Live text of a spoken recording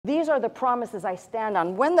These are the promises I stand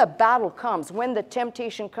on. When the battle comes, when the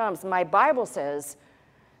temptation comes, my Bible says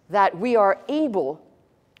that we are able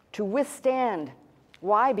to withstand.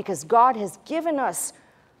 Why? Because God has given us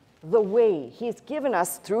the way. He's given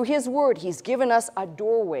us, through His Word, He's given us a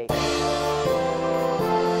doorway.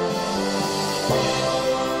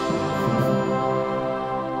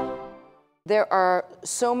 There are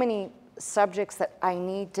so many subjects that I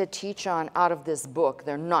need to teach on out of this book.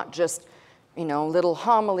 They're not just, little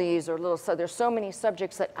homilies or there's so many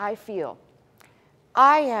subjects that I feel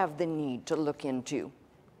I have the need to look into.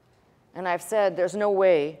 And I've said there's no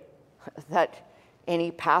way that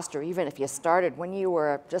any pastor, even if you started when you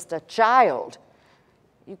were just a child,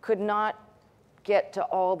 you could not get to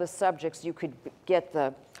all the subjects. You could get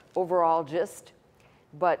the overall gist,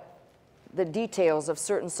 but the details of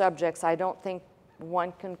certain subjects I don't think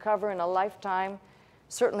one can cover in a lifetime,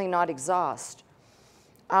 certainly not exhaust.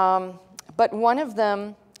 But one of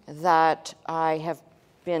them that I have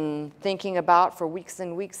been thinking about for weeks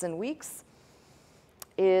and weeks and weeks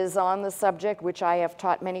is on the subject which I have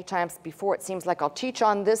taught many times before. It seems like I'll teach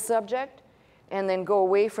on this subject and then go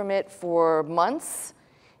away from it for months.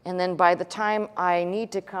 And then by the time I need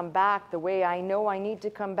to come back, the way I know I need to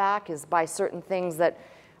come back is by certain things that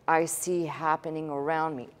I see happening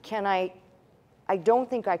around me. I don't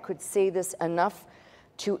think I could say this enough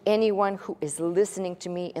to anyone who is listening to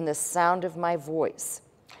me in the sound of my voice.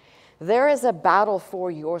 There is a battle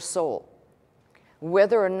for your soul.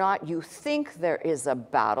 Whether or not you think there is a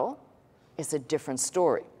battle is a different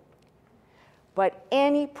story. But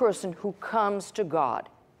any person who comes to God,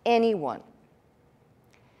 anyone,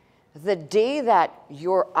 the day that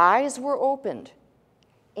your eyes were opened,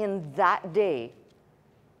 in that day,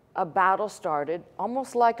 a battle started,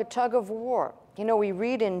 almost like a tug of war. We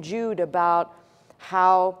read in Jude about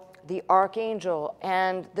how the archangel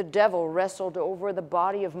and the devil wrestled over the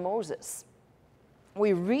body of Moses.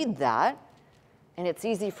 We read that, and it's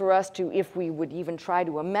easy for us to, if we would even try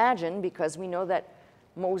to imagine, because we know that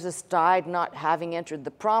Moses died not having entered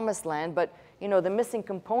the promised land, but the missing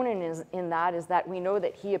component in that is that we know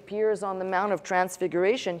that he appears on the Mount of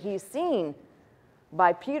Transfiguration. He's seen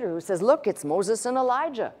by Peter, who says, look, it's Moses and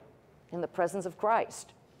Elijah in the presence of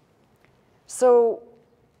Christ. So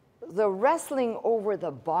the wrestling over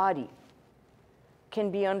the body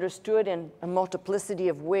can be understood in a multiplicity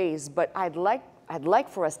of ways, but I'd like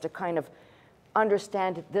for us to kind of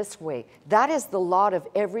understand it this way. That is the lot of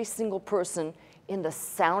every single person in the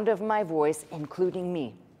sound of my voice, including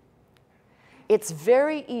me. It's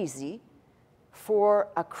very easy for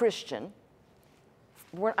a Christian,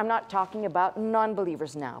 I'm not talking about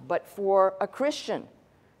non-believers now, but for a Christian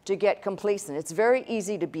to get complacent. It's very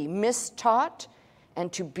easy to be mistaught and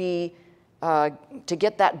to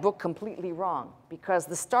get that book completely wrong, because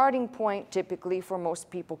the starting point typically for most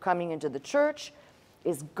people coming into the church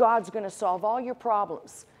is God's going to solve all your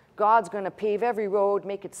problems. God's going to pave every road,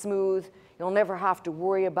 make it smooth. You'll never have to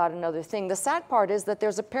worry about another thing. The sad part is that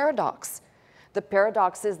there's a paradox. The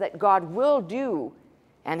paradox is that God will do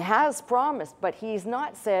and has promised, but He's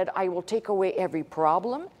not said, I will take away every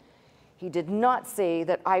problem. He did not say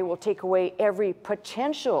that I will take away every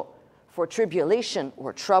potential for tribulation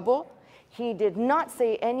or trouble. He did not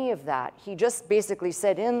say any of that. He just basically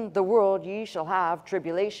said, in the world ye shall have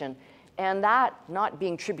tribulation. And that not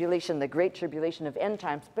being tribulation, the great tribulation of end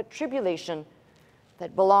times, but tribulation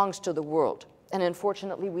that belongs to the world. And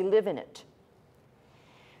unfortunately, we live in it.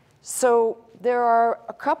 So there are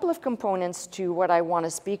a couple of components to what I want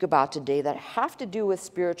to speak about today that have to do with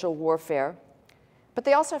spiritual warfare, but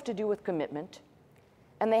they also have to do with commitment,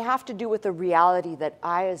 and they have to do with the reality that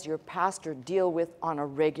I, as your pastor, deal with on a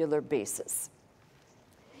regular basis.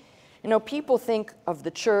 People think of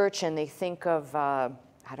the church and they think of, I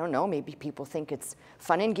don't know, maybe people think it's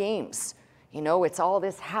fun and games. It's all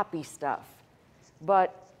this happy stuff.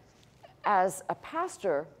 But as a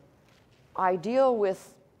pastor, I deal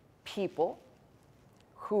with people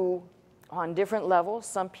who, on different levels,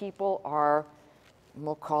 some people are,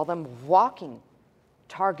 we'll call them walking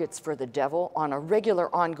targets for the devil on a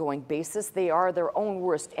regular, ongoing basis. They are their own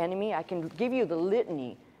worst enemy. I can give you the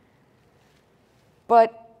litany.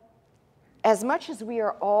 But as much as we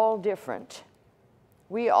are all different,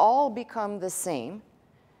 we all become the same.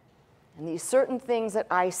 And these certain things that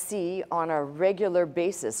I see on a regular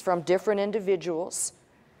basis from different individuals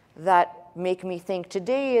that make me think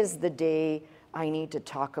today is the day I need to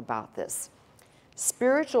talk about this.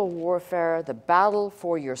 Spiritual warfare, the battle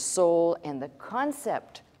for your soul, and the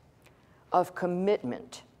concept of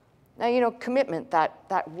commitment. Now, commitment,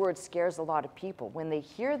 that word scares a lot of people. When they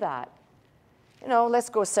hear that, You know, let's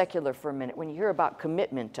go secular for a minute. When you hear about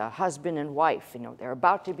commitment, a husband and wife, you know, they're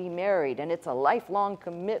about to be married, and it's a lifelong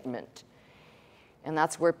commitment. And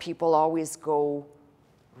that's where people always go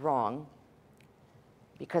wrong.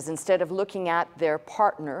 Because instead of looking at their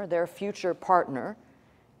partner, their future partner,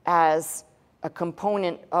 as a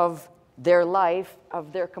component of their life,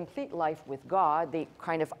 of their complete life with God, they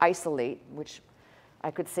kind of isolate, which I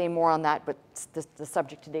could say more on that, but the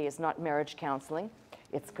subject today is not marriage counseling,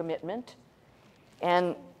 it's commitment.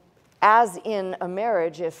 And as in a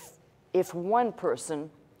marriage, if one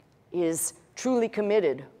person is truly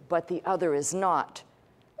committed, but the other is not,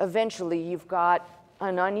 eventually you've got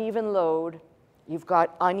an uneven load, you've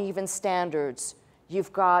got uneven standards,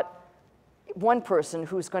 you've got one person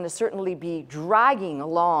who's going to certainly be dragging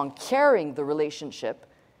along, carrying the relationship.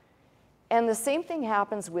 And the same thing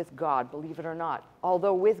happens with God, believe it or not.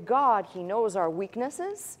 Although with God, He knows our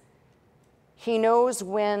weaknesses, He knows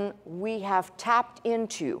when we have tapped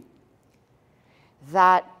into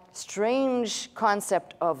that strange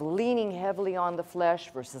concept of leaning heavily on the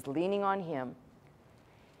flesh versus leaning on Him.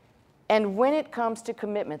 And when it comes to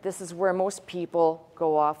commitment, this is where most people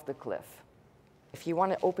go off the cliff. If you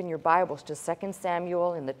want to open your Bibles to 2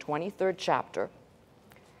 Samuel in the 23rd chapter,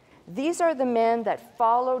 these are the men that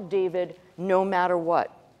followed David no matter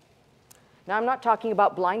what. Now, I'm not talking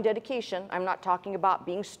about blind dedication. I'm not talking about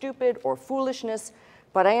being stupid or foolishness,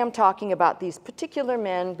 but I am talking about these particular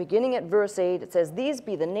men. Beginning at verse 8, it says, "These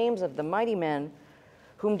be the names of the mighty men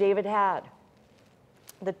whom David had.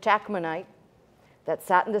 The Tachmonite that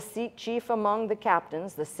sat in the seat chief among the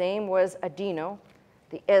captains, the same was Adino,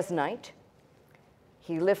 the Eznite.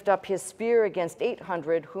 He lift up his spear against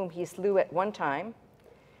 800, whom he slew at one time.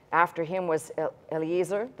 After him was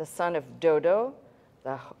Eleazar, the son of Dodo,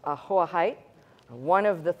 the Ahoahite, one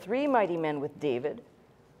of the 3 mighty men with David.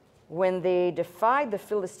 When they defied the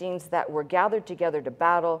Philistines that were gathered together to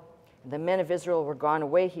battle, the men of Israel were gone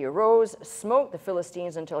away, he arose, smote the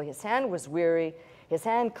Philistines until his hand was weary. His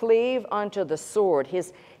hand clave unto the sword.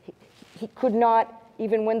 He could not,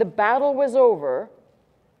 even when the battle was over,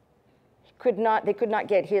 they could not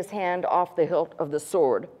get his hand off the hilt of the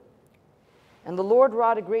sword. And the Lord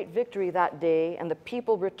wrought a great victory that day, and the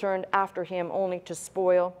people returned after him only to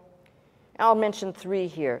spoil. I'll mention 3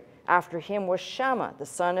 here. After him was Shammah, the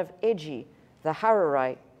son of Egi, the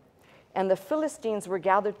Hararite. And the Philistines were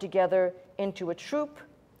gathered together into a troop,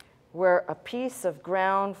 where a piece of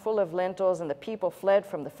ground full of lentils, and the people fled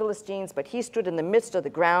from the Philistines, but he stood in the midst of the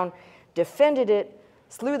ground, defended it,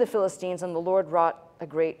 slew the Philistines, and the Lord wrought a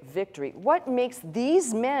great victory. What makes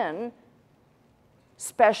these men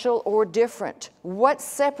special or different? What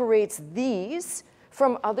separates these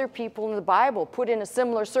from other people in the Bible put in a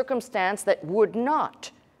similar circumstance that would not?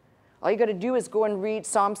 All you got to do is go and read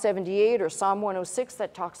Psalm 78 or Psalm 106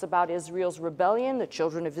 that talks about Israel's rebellion, the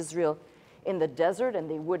children of Israel in the desert, and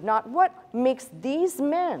they would not. What makes these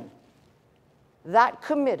men that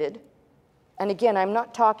committed? And again, I'm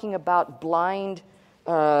not talking about blind,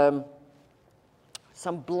 some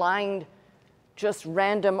blind, just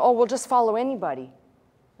random, oh, we'll just follow anybody.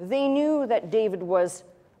 They knew that David was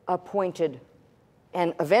appointed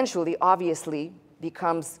and eventually, obviously,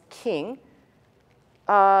 becomes king.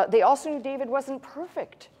 They also knew David wasn't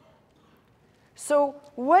perfect. So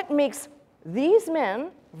what makes these men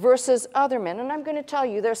versus other men? And I'm going to tell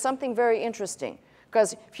you, there's something very interesting.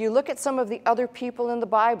 Because if you look at some of the other people in the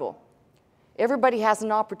Bible, everybody has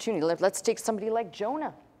an opportunity. Let's take somebody like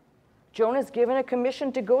Jonah. Jonah's given a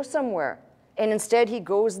commission to go somewhere, and instead he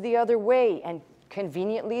goes the other way, and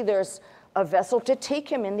conveniently there's a vessel to take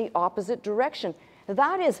him in the opposite direction.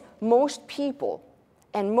 That is most people,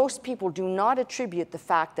 and most people do not attribute the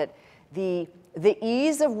fact that the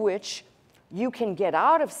ease of which you can get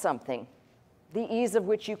out of something, the ease of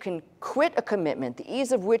which you can quit a commitment, the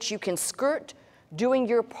ease of which you can skirt doing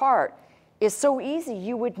your part is so easy.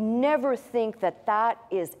 You would never think that that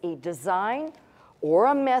is a design or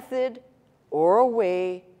a method or a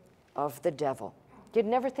way of the devil. You'd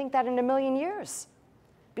never think that in a million years.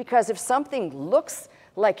 Because if something looks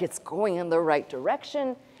like it's going in the right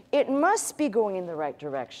direction, it must be going in the right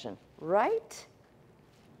direction, right?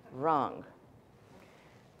 Wrong.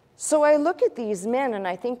 So I look at these men and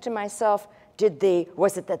I think to myself,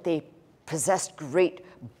 was it that they possessed great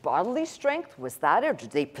bodily strength? Was that it? Or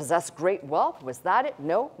did they possess great wealth? Was that it?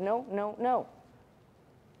 No, no, no, no.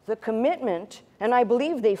 The commitment, and I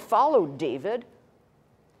believe they followed David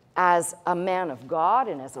as a man of God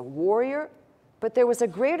and as a warrior, but there was a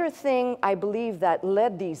greater thing, I believe, that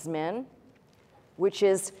led these men, which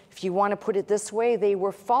is, if you want to put it this way, they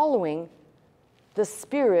were following the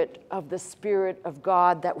Spirit of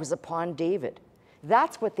God that was upon David.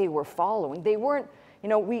 That's what they were following. They weren't, you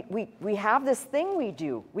know, we have this thing we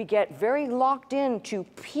do. We get very locked into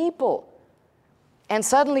people. And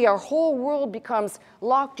suddenly our whole world becomes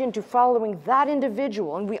locked into following that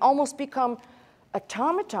individual. And we almost become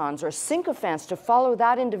automatons or sycophants to follow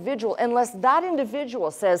that individual unless that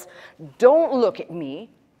individual says, don't look at me.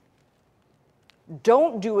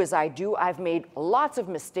 Don't do as I do. I've made lots of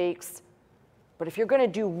mistakes. But if you're going to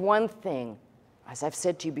do one thing, as I've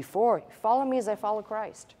said to you before, follow me as I follow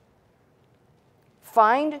Christ.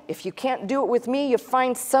 Find, if you can't do it with me, you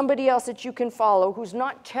find somebody else that you can follow who's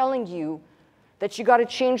not telling you that you got to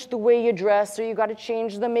change the way you dress, or you got to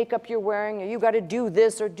change the makeup you're wearing, or you got to do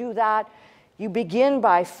this or do that. You begin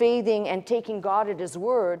by faithing and taking God at His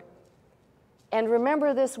word. And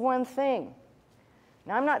remember this one thing.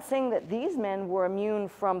 Now, I'm not saying that these men were immune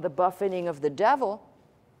from the buffeting of the devil,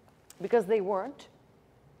 because they weren't.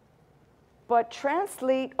 But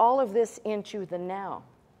translate all of this into the now.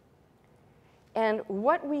 And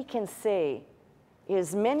what we can say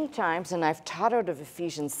is many times, and I've taught out of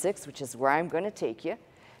Ephesians 6, which is where I'm going to take you,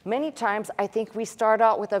 many times I think we start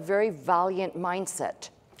out with a very valiant mindset.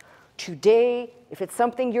 Today, if it's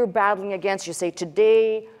something you're battling against, you say,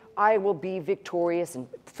 today I will be victorious, and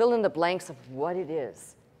fill in the blanks of what it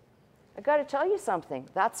is. I've got to tell you something.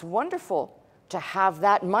 That's wonderful to have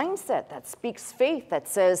that mindset that speaks faith, that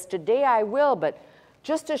says, today I will, but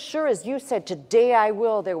just as sure as you said, today I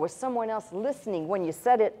will, there was someone else listening when you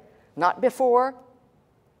said it, not before,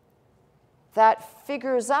 that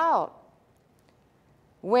figures out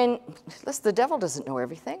when, listen, the devil doesn't know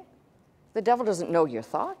everything. The devil doesn't know your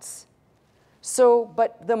thoughts. So,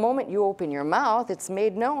 but the moment you open your mouth, it's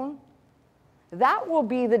made known. That will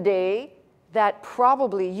be the day that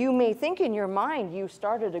probably you may think in your mind you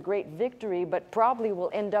started a great victory, but probably will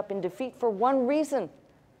end up in defeat for one reason,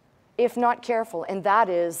 if not careful, and that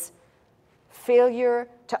is failure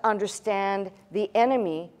to understand the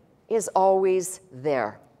enemy is always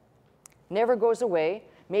there. Never goes away,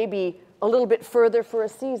 maybe a little bit further for a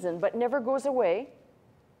season, but never goes away.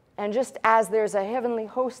 And just as there's a heavenly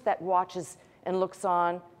host that watches and looks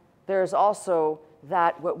on, there's also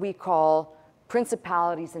that what we call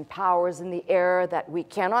principalities and powers in the air that we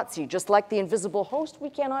cannot see. Just like the invisible host we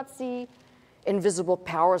cannot see, invisible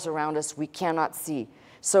powers around us we cannot see.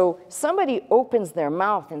 So somebody opens their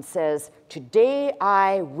mouth and says, today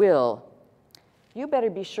I will. You better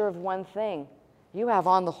be sure of one thing. You have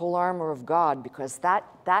on the whole armor of God, because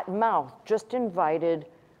that mouth just invited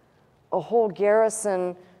a whole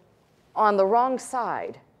garrison on the wrong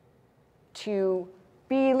side to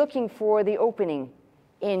be looking for the opening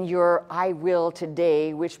in your I will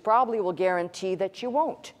today, which probably will guarantee that you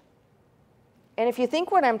won't. And if you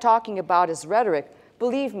think what I'm talking about is rhetoric,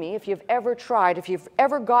 believe me, if you've ever tried, if you've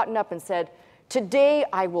ever gotten up and said, today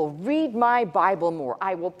I will read my Bible more,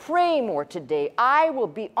 I will pray more today, I will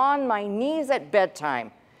be on my knees at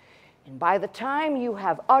bedtime. And by the time you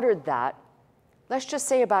have uttered that, let's just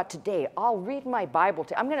say about today, I'll read my Bible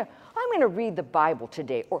today. I'm gonna read the Bible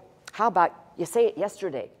today. Or how about you say it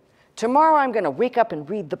yesterday? Tomorrow I'm gonna wake up and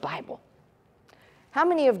read the Bible. How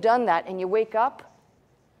many have done that and you wake up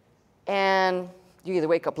and you either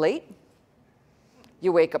wake up late,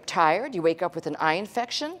 you wake up tired, you wake up with an eye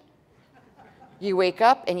infection, you wake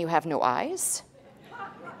up and you have no eyes.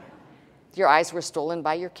 Your eyes were stolen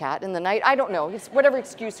by your cat in the night. I don't know, it's whatever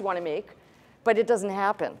excuse you want to make, but it doesn't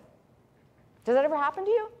happen. Does that ever happen to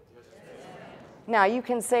you? Now you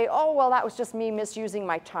can say, oh, well, that was just me misusing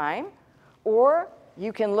my time. Or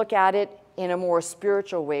you can look at it in a more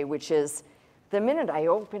spiritual way, which is the minute I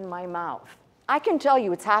open my mouth. I can tell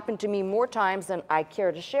you it's happened to me more times than I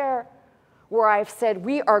care to share, where I've said,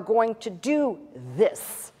 we are going to do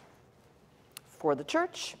this for the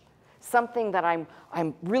church, something that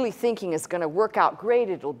I'm really thinking is going to work out great,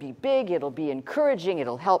 it'll be big, it'll be encouraging,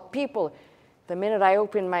 it'll help people. The minute I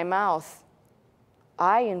open my mouth,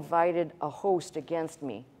 I invited a host against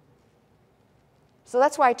me. So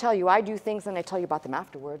that's why I tell you, I do things and I tell you about them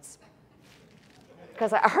afterwards.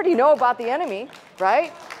 Because I already know about the enemy,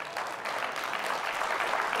 right?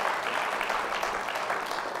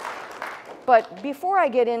 But before I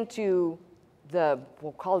get into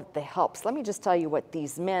we'll call it the helps, let me just tell you what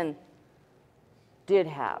these men did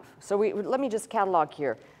have. So let me just catalog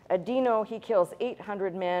here. Adino, he kills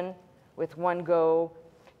 800 men with one go.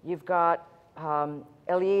 You've got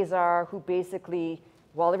Eleazar, who basically,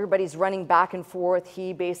 while everybody's running back and forth,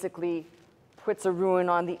 he basically puts a ruin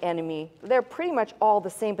on the enemy. They're pretty much all the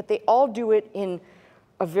same, but they all do it in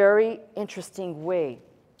a very interesting way.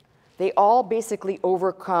 They all basically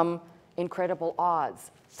overcome incredible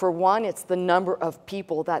odds. For one, it's the number of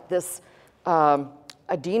people that this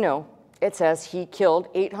Adino It says he killed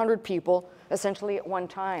 800 people essentially at one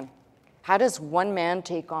time. How does one man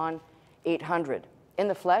take on 800? In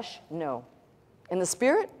the flesh? No. In the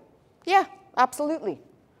spirit? Yeah, absolutely.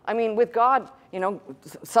 I mean, with God, you know,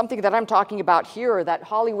 something that I'm talking about here or that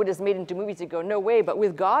Hollywood has made into movies, you go, no way, but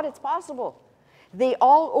with God, it's possible. They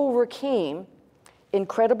all overcame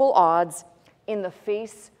incredible odds in the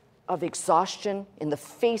face of exhaustion, in the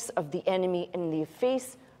face of the enemy, in the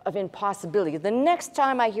face of impossibility. The next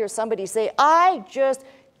time I hear somebody say, I just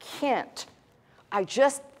can't, I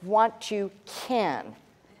just want to can.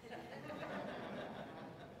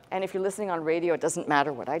 And if you're listening on radio, it doesn't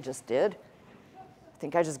matter what I just did. I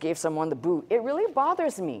think I just gave someone the boot. It really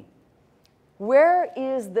bothers me. Where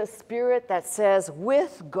is the spirit that says,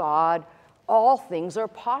 with God, all things are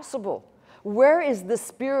possible? Where is the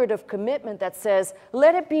spirit of commitment that says,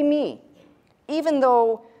 let it be me, even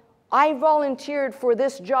though I volunteered for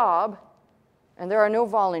this job, and there are no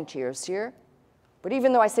volunteers here, but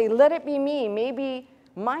even though I say, let it be me, maybe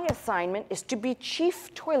my assignment is to be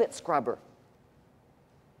chief toilet scrubber.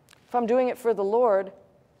 If I'm doing it for the Lord,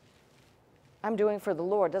 I'm doing it for the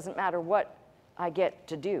Lord. Doesn't matter what I get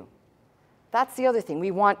to do. That's the other thing.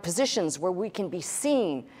 We want positions where we can be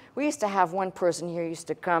seen. We used to have one person here used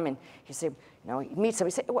to come and he'd say, you know, he'd meet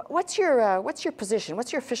somebody, say, what's your position?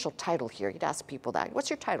 What's your official title here? He'd ask people that. What's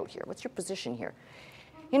your title here? What's your position here?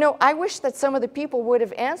 You know, I wish that some of the people would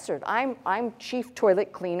have answered. I'm chief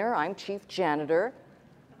toilet cleaner. I'm chief janitor.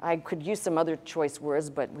 I could use some other choice words,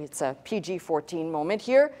 but it's a PG-14 moment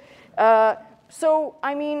here. So,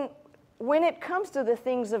 I mean, when it comes to the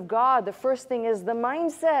things of God, the first thing is the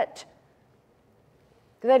mindset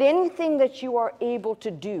that anything that you are able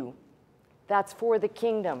to do, that's for the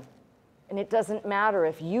kingdom. And it doesn't matter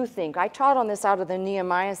if you think, I taught on this out of the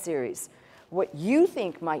Nehemiah series, what you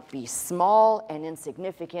think might be small and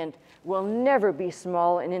insignificant will never be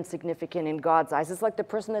small and insignificant in God's eyes. It's like the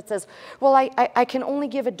person that says, well, I can only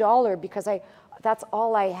give $1 because that's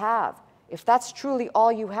all I have. If that's truly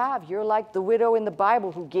all you have, you're like the widow in the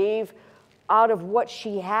Bible who gave out of what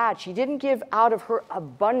she had. She didn't give out of her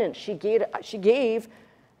abundance. She gave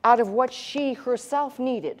out of what she herself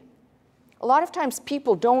needed. A lot of times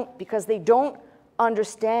people don't, because they don't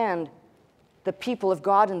understand the people of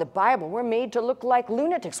God in the Bible. We're made to look like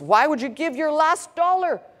lunatics. Why would you give your last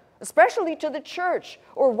dollar, especially to the church?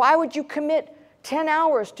 Or why would you commit 10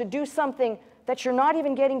 hours to do something that you're not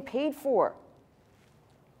even getting paid for?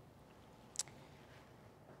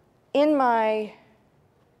 In my,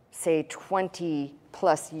 say, 20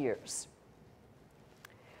 plus years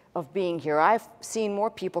of being here, I've seen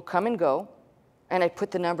more people come and go, and I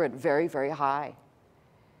put the number at very, very high,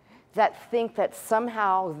 that think that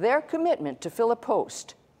somehow their commitment to fill a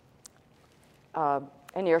post, an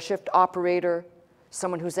airshift operator,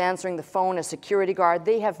 someone who's answering the phone, a security guard,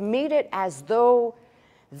 they have made it as though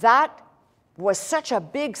that was such a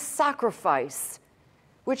big sacrifice,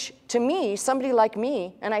 which to me, somebody like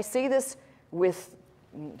me, and I say this with,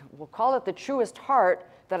 we'll call it the truest heart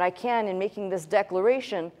that I can in making this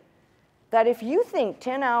declaration, that if you think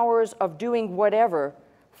 10 hours of doing whatever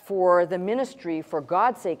for the ministry for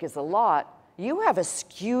God's sake is a lot, you have a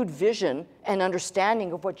skewed vision and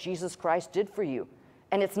understanding of what Jesus Christ did for you.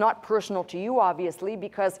 And it's not personal to you, obviously,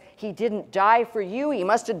 because he didn't die for you. He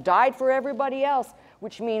must have died for everybody else,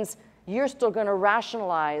 which means you're still going to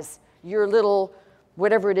rationalize your little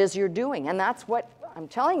whatever it is you're doing. And that's what, I'm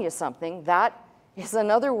telling you something, that is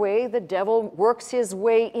another way the devil works his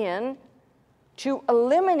way in to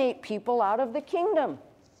eliminate people out of the kingdom.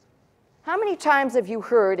 How many times have you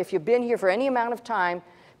heard, if you've been here for any amount of time,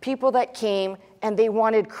 people that came and they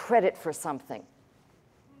wanted credit for something?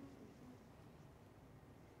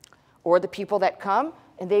 Or the people that come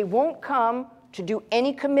and they won't come to do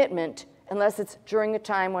any commitment unless it's during a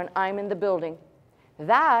time when I'm in the building.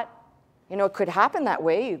 That, you know, it could happen that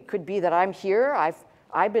way. It could be that I'm here.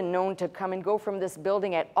 I've been known to come and go from this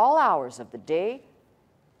building at all hours of the day.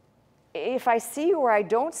 If I see you or I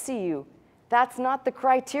don't see you, that's not the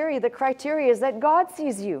criteria. The criteria is that God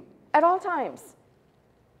sees you at all times.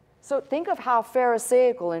 So think of how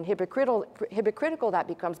pharisaical and hypocritical that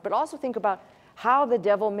becomes, but also think about how the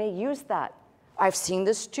devil may use that. I've seen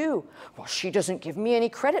this too. Well, she doesn't give me any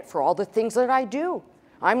credit for all the things that I do.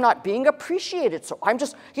 I'm not being appreciated, so I'm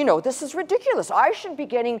just, you know, this is ridiculous. I should be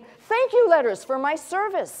getting thank you letters for my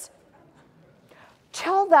service.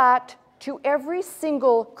 Tell that to every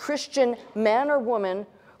single Christian man or woman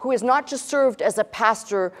who has not just served as a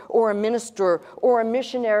pastor or a minister or a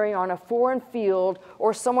missionary on a foreign field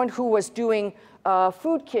or someone who was doing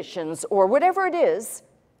food kitchens or whatever it is.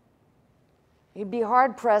 You'd be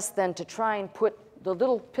hard-pressed then to try and put the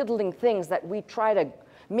little piddling things that we try to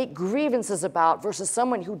make grievances about versus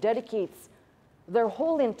someone who dedicates their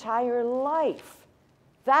whole entire life.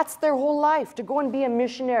 That's their whole life, to go and be a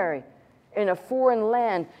missionary in a foreign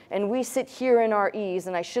land. And we sit here in our ease,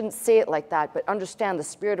 and I shouldn't say it like that, but understand the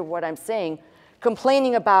spirit of what I'm saying,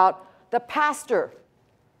 complaining about the pastor.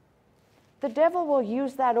 The devil will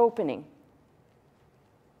use that opening.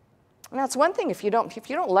 And that's one thing, if you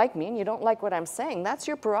don't like me and you don't like what I'm saying, that's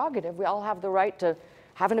your prerogative. We all have the right to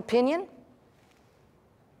have an opinion.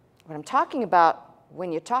 What I'm talking about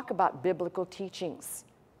when you talk about biblical teachings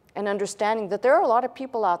and understanding that there are a lot of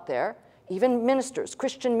people out there, even ministers,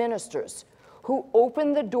 Christian ministers, who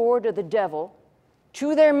open the door to the devil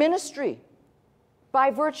to their ministry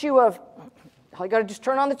by virtue of, all you got to do is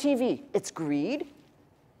turn on the TV. It's greed.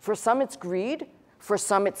 For some, it's greed. For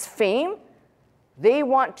some, it's fame. They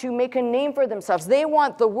want to make a name for themselves. They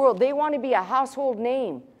want the world. They want to be a household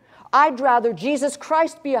name. I'd rather Jesus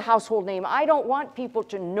Christ be a household name. I don't want people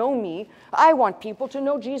to know me. I want people to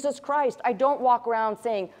know Jesus Christ. I don't walk around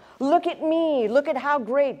saying, look at me, look at how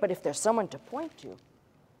great. But if there's someone to point to,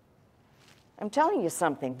 I'm telling you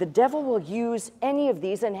something. The devil will use any of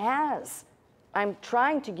these and has. I'm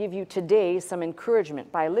trying to give you today some encouragement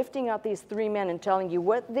by lifting out these three men and telling you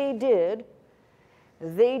what they did.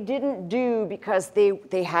 They didn't do because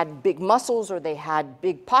they had big muscles or they had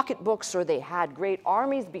big pocketbooks or they had great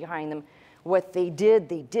armies behind them. What they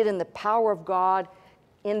did in the power of God,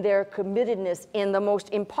 in their committedness, in the most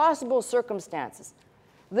impossible circumstances.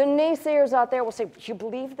 The naysayers out there will say, you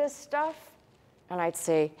believe this stuff? And I'd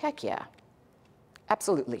say, heck yeah,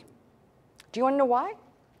 absolutely. Do you want to know why?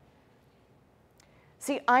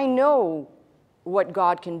 See, I know what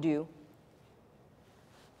God can do.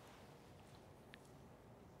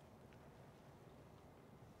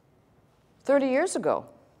 "30 years ago,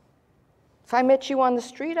 if I met you on the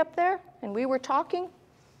street up there and we were talking,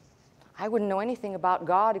 I wouldn't know anything about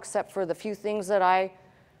God except for the few things that I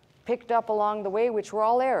picked up along the way, which were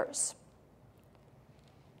all errors.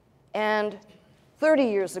 And 30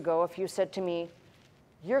 years ago, if you said to me,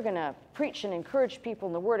 you're going to preach and encourage people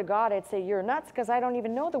in the Word of God, I'd say, you're nuts because I don't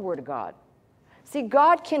even know the Word of God. See,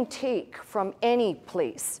 God can take from any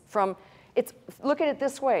place. Look at it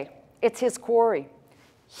this way. It's His quarry.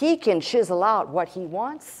 He can chisel out what He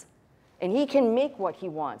wants, and He can make what He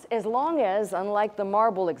wants, as long as, unlike the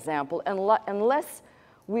marble example, unless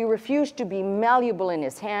we refuse to be malleable in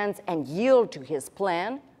His hands and yield to His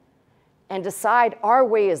plan and decide our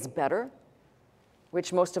way is better,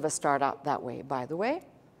 which most of us start out that way, by the way,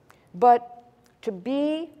 but to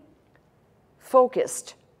be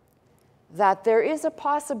focused that there is a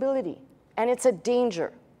possibility, and it's a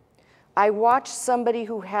danger. I watched somebody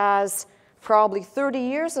who has probably 30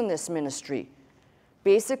 years in this ministry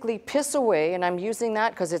basically piss away, and I'm using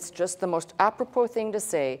that because it's just the most apropos thing to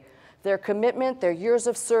say, their commitment, their years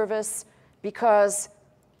of service, because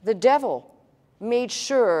the devil made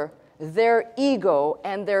sure their ego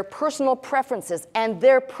and their personal preferences and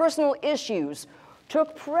their personal issues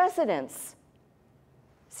took precedence.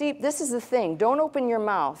 See, this is the thing. Don't open your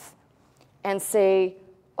mouth and say,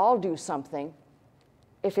 I'll do something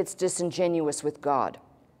if it's disingenuous with God.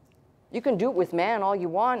 You can do it with man all you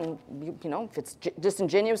want, and you know, if it's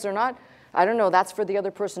disingenuous or not, I don't know, that's for the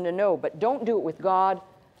other person to know, but don't do it with God.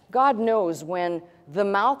 God knows when the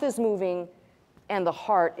mouth is moving and the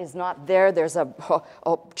heart is not there. There's a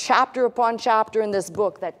chapter upon chapter in this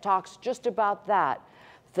book that talks just about that.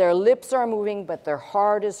 Their lips are moving, but their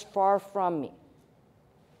heart is far from me.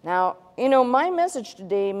 Now, you know, my message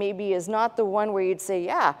today maybe is not the one where you'd say,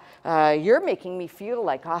 yeah, you're making me feel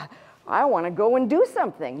like I want to go and do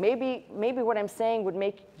something. Maybe what I'm saying would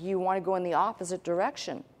make you want to go in the opposite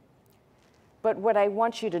direction. But what I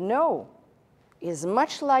want you to know is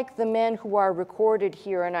much like the men who are recorded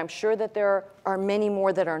here, and I'm sure that there are many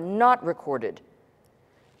more that are not recorded,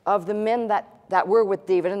 of the men that were with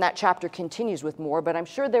David, and that chapter continues with more, but I'm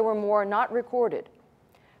sure there were more not recorded,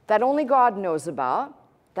 that only God knows about,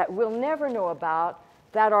 that we'll never know about,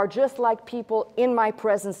 that are just like people in my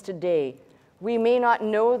presence today. We may not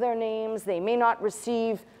know their names, they may not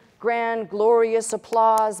receive grand, glorious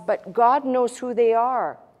applause, but God knows who they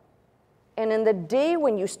are. And in the day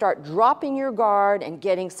when you start dropping your guard and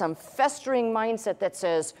getting some festering mindset that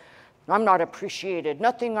says, I'm not appreciated,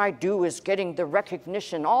 nothing I do is getting the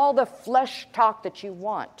recognition, all the flesh talk that you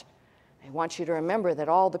want, I want you to remember that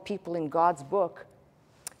all the people in God's book,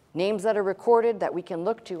 names that are recorded that we can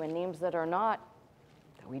look to and names that are not,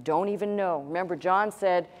 that we don't even know. Remember, John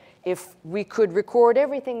said, if we could record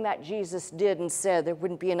everything that Jesus did and said, there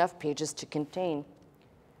wouldn't be enough pages to contain.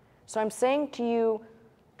 So I'm saying to you,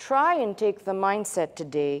 try and take the mindset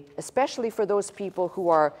today, especially for those people who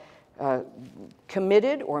are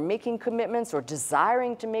committed or making commitments or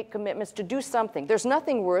desiring to make commitments to do something. There's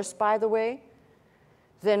nothing worse, by the way,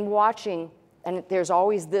 than watching, and there's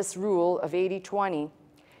always this rule of 80-20.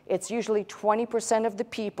 It's usually 20% of the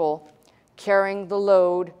people carrying the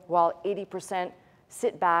load while 80%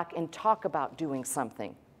 sit back and talk about doing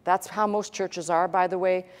something. That's how most churches are, by the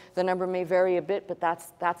way. The number may vary a bit, but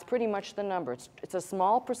that's pretty much the number. It's a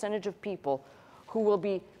small percentage of people who will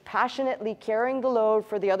be passionately carrying the load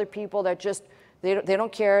for the other people that just, they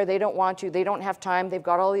don't care, they don't want to, they don't have time, they've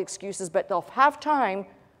got all the excuses, but they'll have time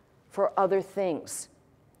for other things.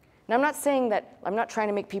 And I'm not saying that, I'm not trying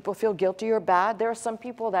to make people feel guilty or bad. There are some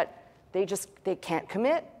people that they can't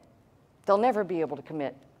commit. They'll never be able to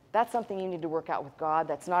commit. That's something you need to work out with God.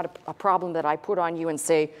 That's not a problem that I put on you and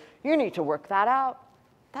say, you need to work that out.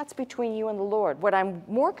 That's between you and the Lord. What I'm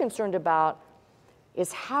more concerned about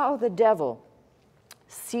is how the devil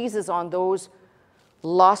seizes on those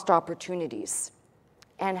lost opportunities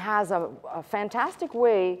and has a fantastic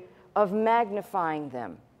way of magnifying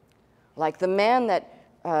them. Like the man that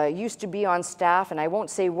used to be on staff, and I won't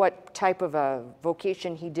say what type of a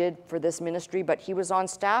vocation he did for this ministry, but he was on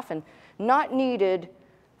staff and not needed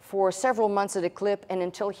for several months at a clip, and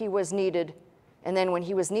until he was needed, and then when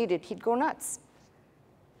he was needed, he'd go nuts.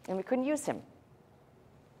 And we couldn't use him.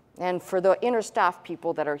 And for the inner staff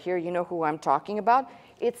people that are here, you know who I'm talking about.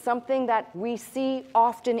 It's something that we see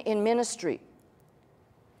often in ministry.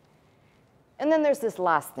 And then there's this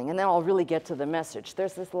last thing, and then I'll really get to the message.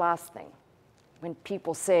 There's this last thing. When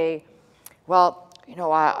people say, well, you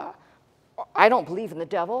know, I don't believe in the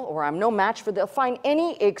devil, or I'm no match for, they'll find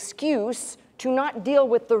any excuse to not deal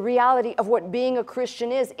with the reality of what being a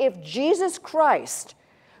Christian is. If Jesus Christ,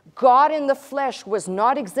 God in the flesh, was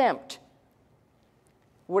not exempt,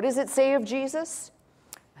 what does it say of Jesus?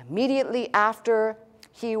 Immediately after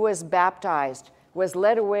he was baptized, was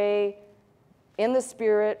led away in the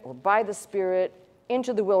Spirit or by the Spirit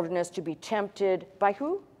into the wilderness to be tempted by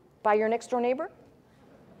who? By your next door neighbor?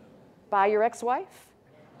 By your ex-wife?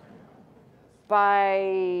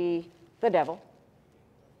 By the devil?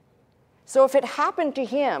 So if it happened to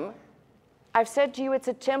him, I've said to you it's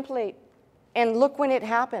a template. And look when it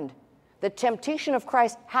happened. The temptation of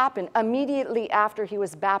Christ happened immediately after he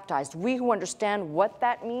was baptized. We who understand what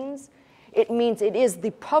that means, it means it is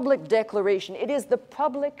the public declaration. It is the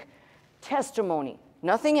public testimony.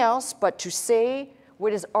 Nothing else but to say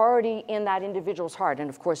what is already in that individual's heart. And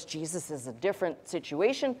of course, Jesus is a different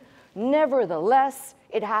situation. Nevertheless,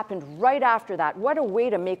 it happened right after that. What a way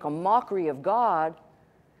to make a mockery of God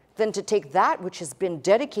than to take that which has been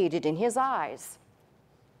dedicated in his eyes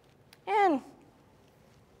and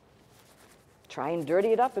try and dirty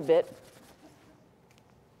it up a bit.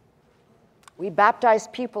 We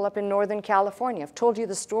baptized people up in Northern California. I've told you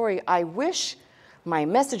the story. I wish my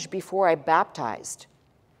message before I baptized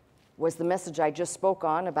was the message I just spoke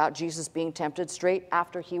on about Jesus being tempted straight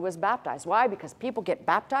after he was baptized. Why? Because people get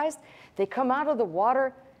baptized, they come out of the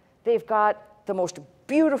water, they've got the most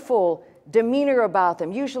beautiful demeanor about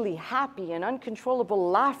them, usually happy and uncontrollable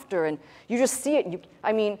laughter, and you just see it.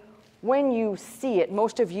 I mean, when you see it,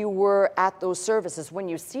 most of you were at those services, when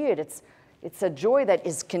you see it, it's a joy that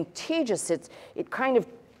is contagious. It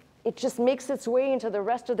just makes its way into the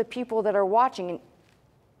rest of the people that are watching. And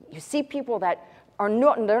you see people that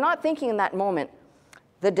they're not thinking in that moment,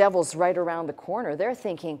 the devil's right around the corner. They're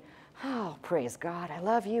thinking, oh, praise God, I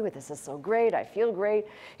love you, this is so great, I feel great.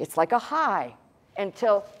 It's like a high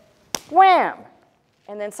until wham!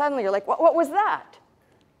 And then suddenly you're like, what was that?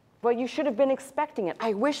 Well, you should have been expecting it.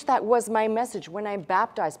 I wish that was my message when I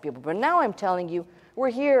baptized people, but now I'm telling you,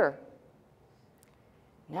 we're here.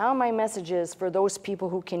 Now my message is for those people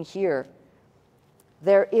who can hear.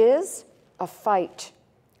 There is a fight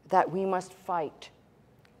that we must fight.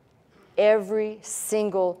 Every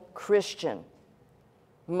single Christian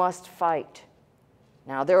must fight.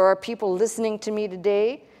 Now, there are people listening to me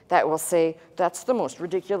today that will say, that's the most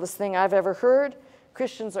ridiculous thing I've ever heard.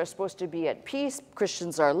 Christians are supposed to be at peace.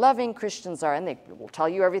 Christians are loving. Christians are, and they will tell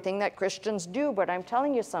you everything that Christians do, but I'm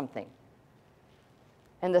telling you something.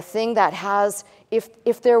 And the thing that has,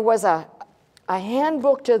 if there was a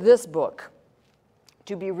handbook to this book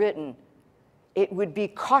to be written, it would be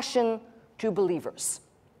caution to believers.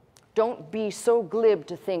 Don't be so glib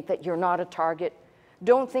to think that you're not a target.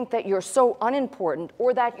 Don't think that you're so unimportant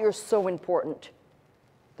or that you're so important.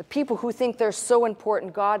 The people who think they're so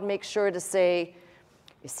important, God makes sure to say,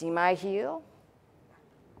 you see my heel?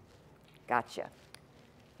 Gotcha.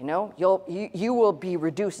 You know, you will be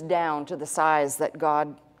reduced down to the size that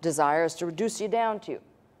God desires to reduce you down to.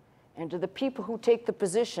 And to the people who take the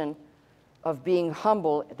position of being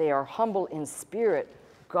humble, they are humble in spirit.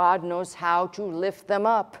 God knows how to lift them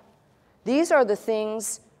up. These are the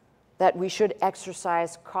things that we should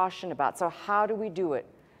exercise caution about. So how do we do it?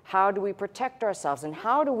 How do we protect ourselves? And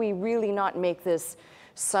how do we really not make this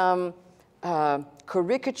some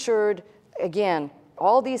caricatured, again,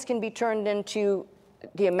 all these can be turned into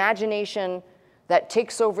the imagination that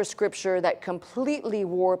takes over Scripture, that completely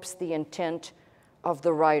warps the intent of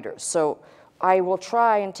the writer. So I will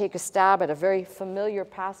try and take a stab at a very familiar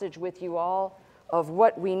passage with you all of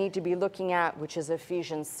what we need to be looking at, which is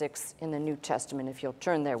Ephesians 6 in the New Testament, if you'll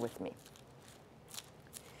turn there with me.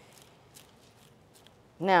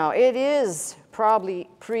 Now, it is probably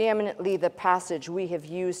preeminently the passage we have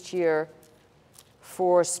used here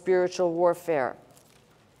for spiritual warfare.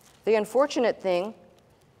 The unfortunate thing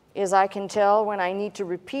is I can tell when I need to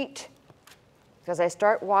repeat, because I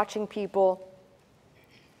start watching people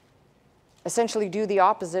essentially do the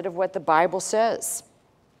opposite of what the Bible says.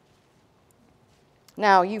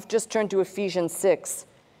 Now, you've just turned to Ephesians 6.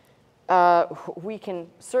 We can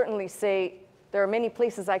certainly say there are many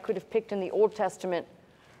places I could have picked in the Old Testament.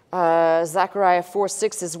 Zechariah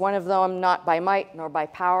 4:6 is one of them, not by might nor by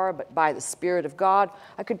power, but by the Spirit of God.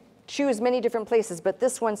 I could choose many different places, but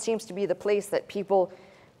this one seems to be the place that people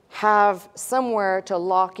have somewhere to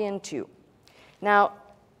lock into. Now,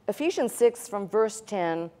 Ephesians 6 from verse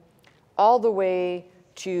 10 all the way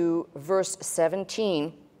to verse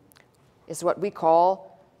 17 is what we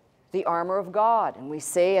call the armor of God. And we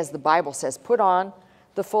say, as the Bible says, put on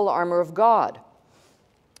the full armor of God.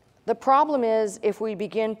 The problem is if we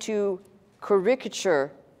begin to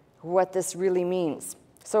caricature what this really means.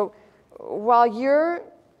 So while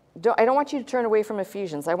I don't want you to turn away from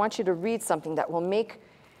Ephesians. I want you to read something that will make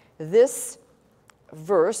this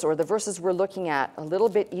verse, or the verses we're looking at, a little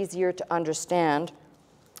bit easier to understand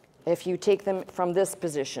if you take them from this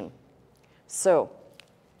position. So,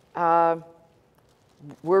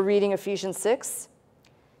 we're reading Ephesians 6.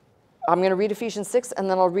 I'm going to read Ephesians 6, and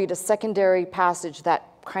then I'll read a secondary passage that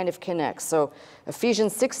kind of connects. So,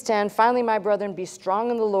 Ephesians 6:10, finally, my brethren, be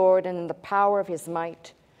strong in the Lord and in the power of his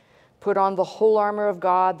might. Put on the whole armor of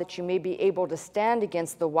God, that you may be able to stand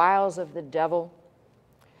against the wiles of the devil.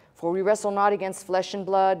 For we wrestle not against flesh and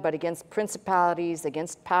blood, but against principalities,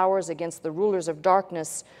 against powers, against the rulers of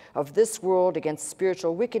darkness of this world, against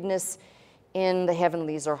spiritual wickedness in the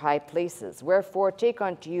heavenlies or high places. Wherefore, take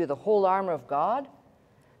unto you the whole armor of God,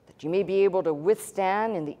 that you may be able to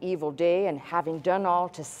withstand in the evil day, and having done all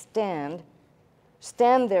to stand.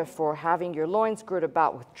 Stand therefore, having your loins girt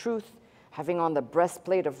about with truth, having on the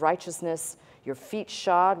breastplate of righteousness, your feet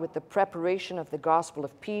shod with the preparation of the gospel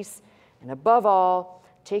of peace, and above all,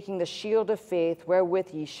 taking the shield of faith,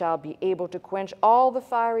 wherewith ye shall be able to quench all the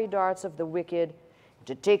fiery darts of the wicked, and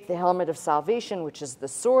to take the helmet of salvation, which is the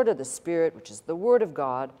sword of the Spirit, which is the word of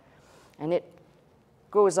God. And it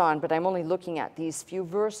goes on, but I'm only looking at these few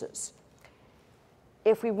verses.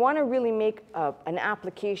 If we want to really make an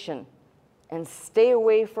application and stay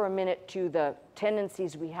away for a minute to the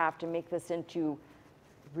tendencies we have to make this into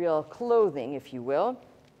real clothing, if you will,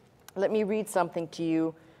 let me read something to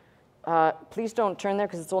you. Please don't turn there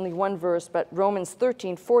because it's only one verse, but Romans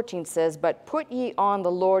 13:14 says, but put ye on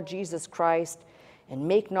the Lord Jesus Christ, and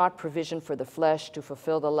make not provision for the flesh to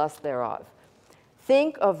fulfill the lust thereof.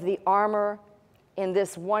 Think of the armor in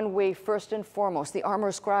this one way first and foremost. The armor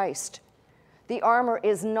is Christ. The armor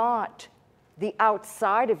is not the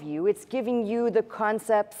outside of you. It's giving you the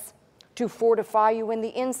concepts to fortify you in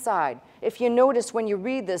the inside. If you notice when you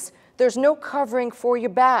read this, there's no covering for your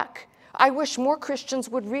back. I wish more Christians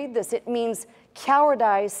would read this. It means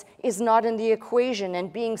cowardice is not in the equation,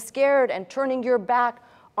 and being scared and turning your back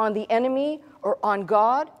on the enemy or on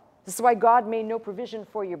God. This is why God made no provision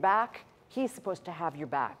for your back. He's supposed to have your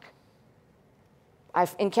back.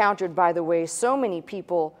 I've encountered, by the way, so many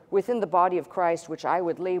people within the body of Christ, which I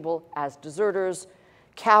would label as deserters,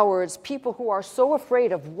 cowards, people who are so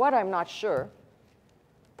afraid of what I'm not sure,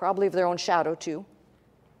 probably of their own shadow too.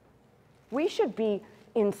 We should be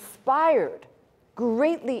inspired,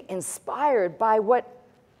 greatly inspired by what,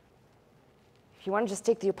 if you want to just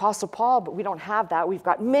take the Apostle Paul, but we don't have that. We've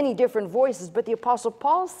got many different voices, but the Apostle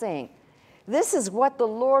Paul's saying, this is what the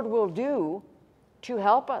Lord will do to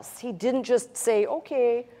help us. He didn't just say,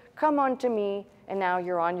 okay, come unto me, and now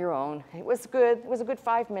you're on your own. It was good. It was a good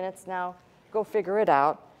 5 minutes. Now go figure it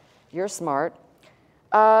out. You're smart.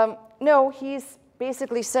 No, he's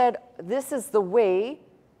basically said, this is the way.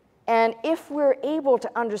 And if we're able to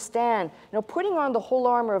understand, putting on the whole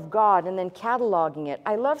armor of God and then cataloging it,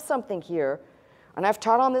 I love something here, and I've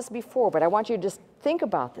taught on this before, but I want you to just think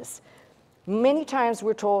about this. Many times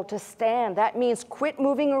we're told to stand. That means quit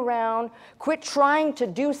moving around, quit trying to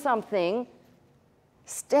do something,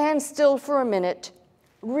 stand still for a minute,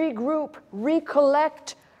 regroup,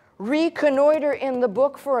 recollect, reconnoiter in the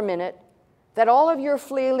book for a minute, that all of your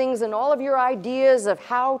flailings and all of your ideas of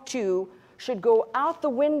how to should go out the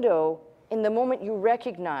window in the moment you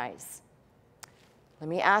recognize. Let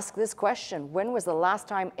me ask this question. When was the last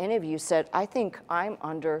time any of you said, I think I'm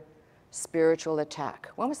under spiritual attack?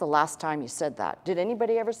 When was the last time you said that? Did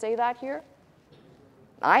anybody ever say that here?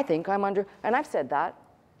 I think I'm under, and I've said that.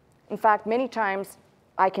 In fact, many times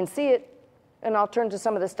I can see it, and I'll turn to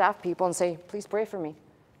some of the staff people and say, please pray for me,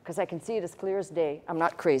 because I can see it as clear as day. I'm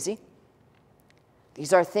not crazy.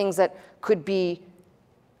 These are things that could be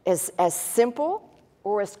as simple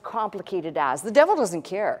or as complicated as. The devil doesn't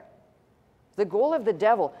care. The goal of the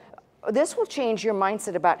devil, this will change your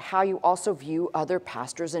mindset about how you also view other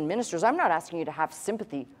pastors and ministers. I'm not asking you to have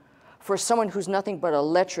sympathy for someone who's nothing but a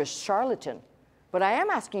lecherous charlatan, but I am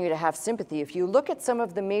asking you to have sympathy. If you look at some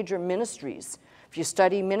of the major ministries, if you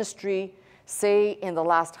study ministry, say, in the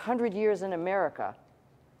last 100 years in America,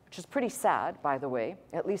 which is pretty sad, by the way,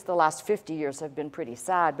 at least the last 50 years have been pretty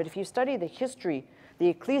sad, but if you study the history, the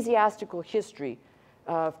ecclesiastical history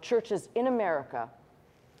of churches in America,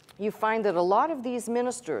 you find that a lot of these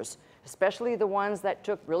ministers, especially the ones that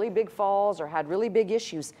took really big falls or had really big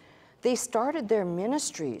issues, they started their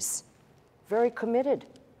ministries very committed.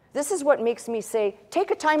 This is what makes me say,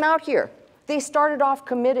 take a time out here. They started off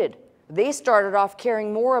committed. They started off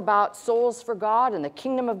caring more about souls for God and the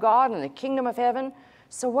kingdom of God and the kingdom of heaven.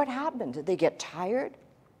 So what happened? Did they get tired?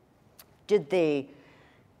 Did they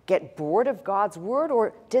get bored of God's word?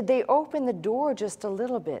 Or did they open the door just a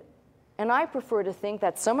little bit? And I prefer to think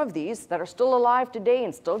that some of these that are still alive today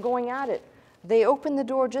and still going at it, they open the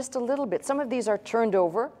door just a little bit. Some of these are turned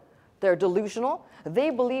over. They're delusional.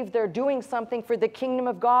 They believe they're doing something for the kingdom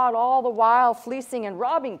of God, all the while fleecing and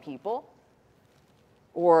robbing people,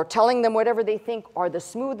 or telling them whatever they think are the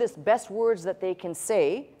smoothest, best words that they can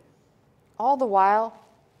say. All the while,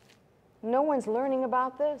 no one's learning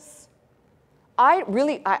about this.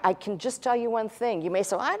 I can just tell you one thing. You may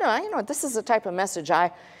say, this is the type of message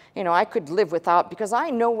I could live without because I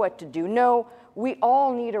know what to do. No, we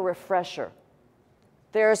all need a refresher.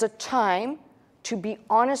 There's a time to be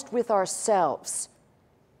honest with ourselves.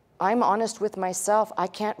 I'm honest with myself. I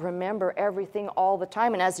can't remember everything all the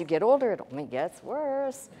time. And as you get older, it only gets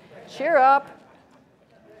worse. Cheer up.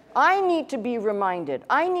 I need to be reminded.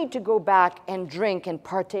 I need to go back and drink and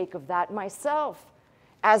partake of that myself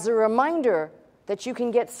as a reminder that you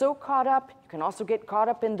can get so caught up, you can also get caught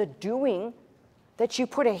up in the doing, that you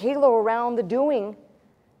put a halo around the doing.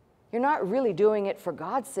 You're not really doing it for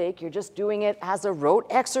God's sake. You're just doing it as a rote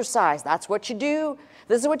exercise. That's what you do.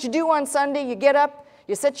 This is what you do on Sunday. You get up,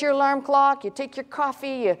 you set your alarm clock, you take your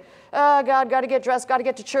coffee, God, got to get dressed, got to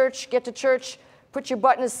get to church, put your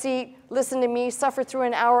butt in a seat, listen to me, suffer through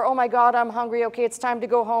an hour. Oh my God, I'm hungry. Okay, it's time to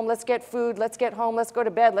go home. Let's get food. Let's get home. Let's go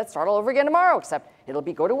to bed. Let's start all over again tomorrow, except it'll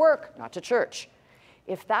be go to work, not to church.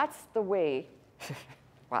 If that's the way,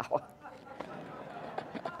 wow.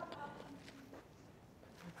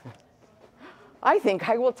 I think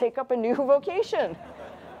I will take up a new vocation.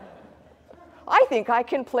 I think I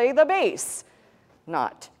can play the bass.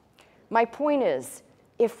 Not. My point is,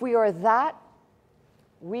 if we are that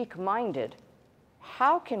weak-minded,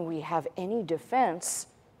 how can we have any defense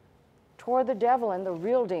toward the devil and the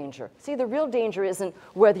real danger? See, the real danger isn't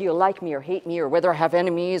whether you like me or hate me or whether I have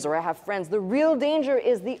enemies or I have friends. The real danger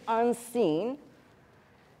is the unseen,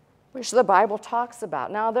 which the Bible talks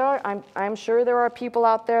about. Now, I'm sure there are people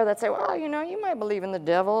out there that say, well, you might believe in the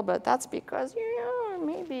devil, but that's because,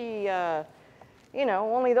 maybe,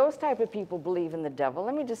 only those type of people believe in the devil.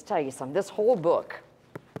 Let me just tell you something. This whole book,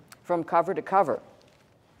 from cover to cover,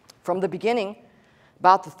 from the beginning,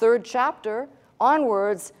 about the 3rd chapter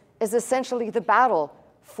onwards, is essentially the battle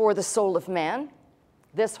for the soul of man.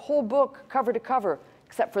 This whole book, cover to cover,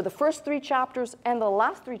 except for the first 3 chapters and the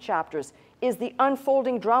last 3 chapters, is the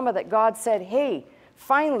unfolding drama that God said, hey,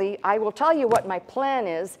 finally, I will tell you what my plan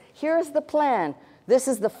is. Here's the plan. This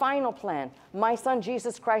is the final plan. My son,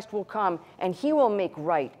 Jesus Christ, will come, and he will make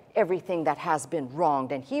right everything that has been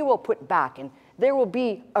wronged, and he will put back, and there will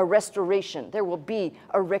be a restoration. There will be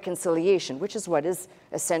a reconciliation, which is what is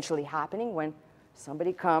essentially happening when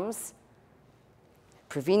somebody comes,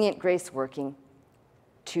 prevenient grace working,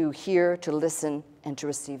 to hear, to listen, and to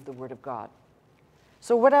receive the word of God.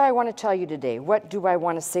 So what do I want to tell you today? What do I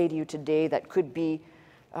want to say to you today that could be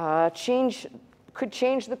change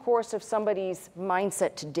the course of somebody's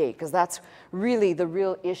mindset today? Because that's really the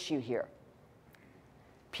real issue here.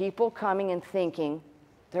 People coming and thinking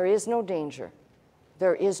there is no danger,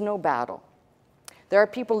 there is no battle, There are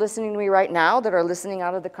people listening to me right now that are listening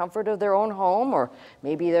out of the comfort of their own home, or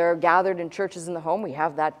maybe they're gathered in churches in the home. We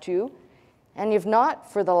have that too. And you've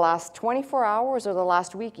not, for the last 24 hours or the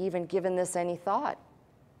last week, even given this any thought.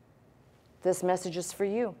 This message is for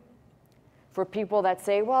you. For people that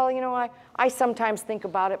say, well, you know, I sometimes think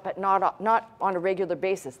about it, but not on a regular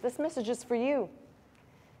basis. This message is for you.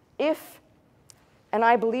 If, and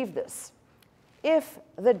I believe this, if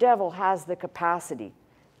the devil has the capacity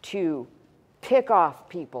to pick off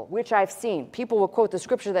people, which I've seen, people will quote the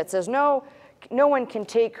scripture that says, no one can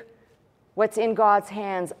take what's in God's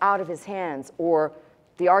hands out of his hands, or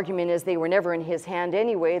the argument is they were never in his hand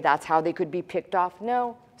anyway, that's how they could be picked off.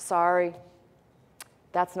 No, sorry.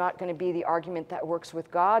 That's not going to be the argument that works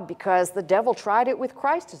with God, because the devil tried it with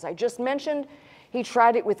Christ, as I just mentioned. He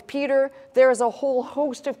tried it with Peter. There is a whole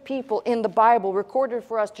host of people in the Bible recorded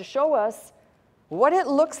for us to show us what it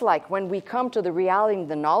looks like when we come to the reality and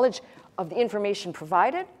the knowledge of the information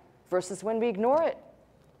provided versus when we ignore it.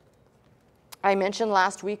 I mentioned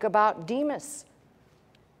last week about Demas.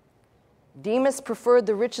 Demas preferred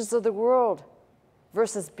the riches of the world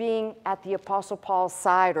versus being at the Apostle Paul's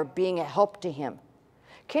side or being a help to him.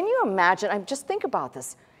 Can you imagine, just think about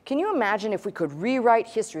this. Can you imagine if we could rewrite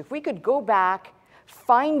history, if we could go back,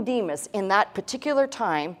 find Demas in that particular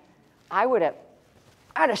time, I'd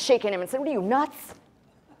have shaken him and said, what are you, nuts?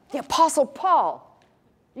 The Apostle Paul,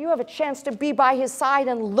 you have a chance to be by his side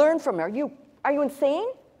and learn from him. Are you insane?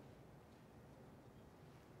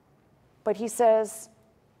 But he says,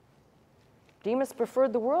 Demas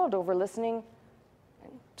preferred the world over listening,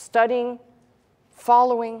 studying,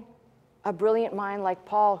 following a brilliant mind like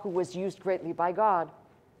Paul, who was used greatly by God.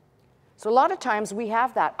 So a lot of times we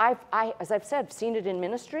have that. As I've said, seen it in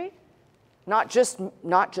ministry, not just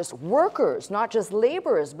workers, not just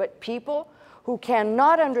laborers, but people who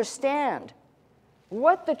cannot understand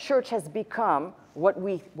what the church has become, what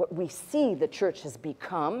we see the church has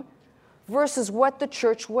become, versus what the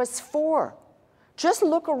church was for. Just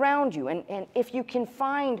look around you, and if you can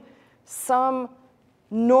find some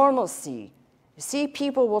normalcy. You see,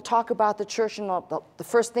 people will talk about the church, and the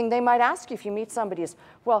first thing they might ask you if you meet somebody is,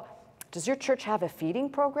 well, does your church have a feeding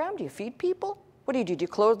program? Do you feed people? What do? Do you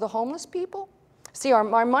clothe the homeless people? See, our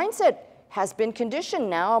mindset has been conditioned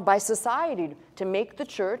now by society to make the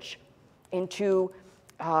church into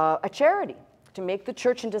a charity, to make the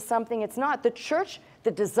church into something it's not. The church,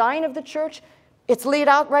 the design of the church, it's laid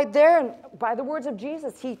out right there, and by the words of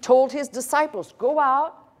Jesus, he told his disciples, go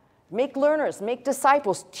out, make learners, make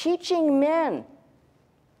disciples, teaching men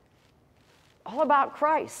all about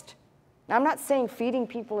Christ. Now, I'm not saying feeding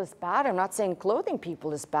people is bad. I'm not saying clothing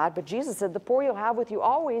people is bad, but Jesus said, the poor you'll have with you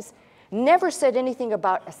always. Never said anything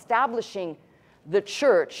about establishing the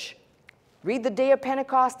church. Read the day of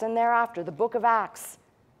Pentecost and thereafter, the book of Acts.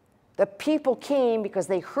 The people came because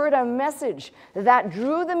they heard a message that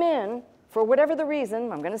drew them in for whatever the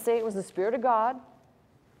reason. I'm going to say it was the Spirit of God.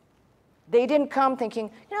 They didn't come thinking,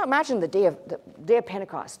 imagine the day of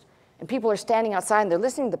Pentecost, and people are standing outside and they're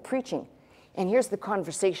listening to the preaching, and here's the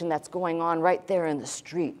conversation that's going on right there in the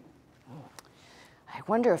street. I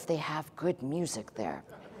wonder if they have good music there.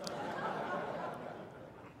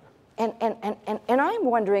 And I'm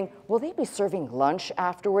wondering, will they be serving lunch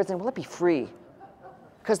afterwards, and will it be free?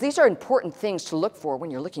 Because these are important things to look for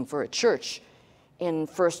when you're looking for a church in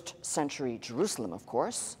first century Jerusalem, of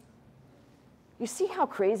course. You see how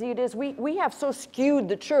crazy it is? We have so skewed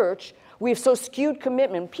the church. We have so skewed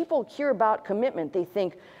commitment. People hear about commitment. They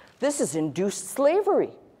think, this is induced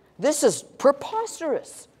slavery. This is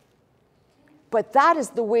preposterous. But that is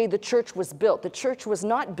the way the church was built. The church was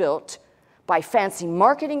not built by fancy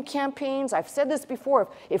marketing campaigns. I've said this before.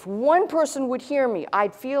 If one person would hear me,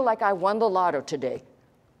 I'd feel like I won the lotto today.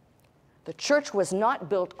 The church was not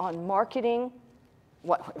built on marketing.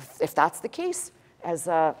 If that's the case, as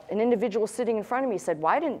an individual sitting in front of me said,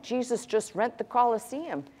 why didn't Jesus just rent the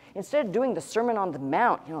Colosseum? Instead of doing the Sermon on the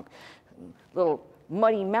Mount, little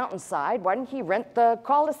muddy mountainside, why didn't he rent the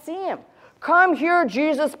Colosseum? Come here,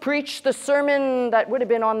 Jesus preached the sermon that would have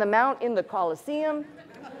been on the Mount in the Colosseum.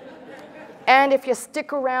 And if you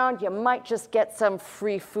stick around, you might just get some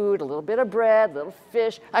free food, a little bit of bread, a little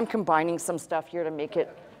fish. I'm combining some stuff here to make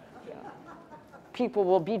it, people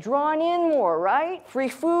will be drawn in more, right? Free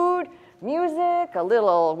food, music, a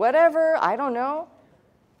little whatever, I don't know.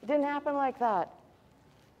 It didn't happen like that.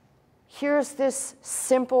 Here's this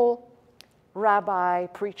simple rabbi,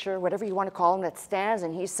 preacher, whatever you want to call him, that stands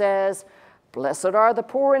and he says, blessed are the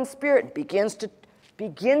poor in spirit, begins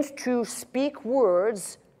to speak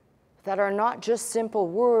words that are not just simple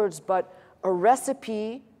words, but a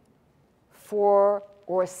recipe for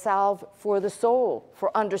or a salve for the soul,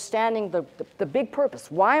 for understanding the big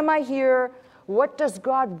purpose. Why am I here? What does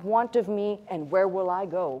God want of me? And where will I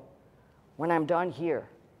go when I'm done here?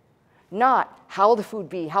 Not how will the food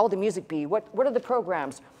be? How will the music be? What are the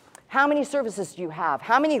programs? How many services do you have?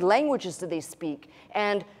 How many languages do they speak?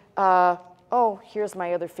 And oh, here's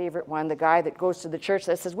my other favorite one, the guy that goes to the church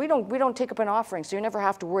that says, we don't take up an offering, so you never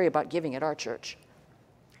have to worry about giving at our church.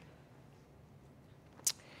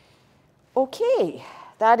 Okay,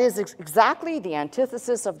 that is exactly the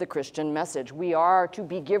antithesis of the Christian message. We are to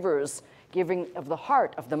be givers, giving of the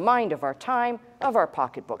heart, of the mind, of our time, of our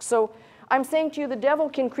pocketbook. So I'm saying to you, the devil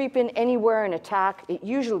can creep in anywhere and attack.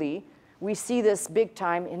 Usually, we see this big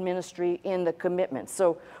time in ministry in the commitment.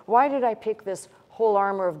 So why did I pick this whole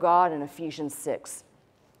armor of God in Ephesians 6?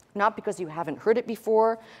 Not because you haven't heard it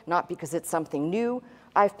before, not because it's something new.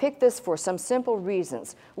 I've picked this for some simple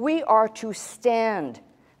reasons. We are to stand.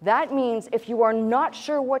 That means if you are not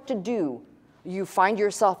sure what to do, you find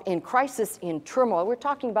yourself in crisis, in turmoil. We're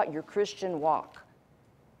talking about your Christian walk.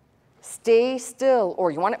 Stay still, or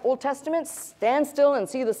you want it Old Testament? Stand still and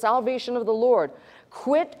see the salvation of the Lord.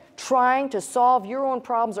 Quit trying to solve your own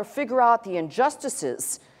problems or figure out the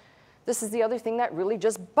injustices. This is the other thing that really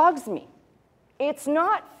just bugs me. It's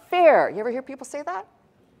not fair. You ever hear people say that?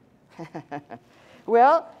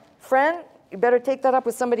 Well, friend, you better take that up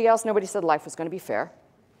with somebody else. Nobody said life was going to be fair.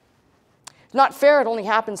 It's not fair, it only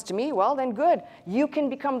happens to me. Well, then good. You can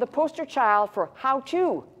become the poster child for how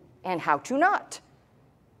to and how to not.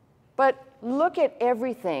 But look at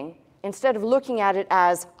everything instead of looking at it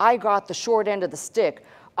as, I got the short end of the stick.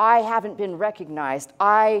 I haven't been recognized.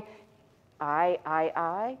 How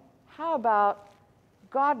about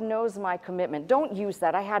God knows my commitment? Don't use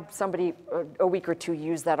that. I had somebody a week or two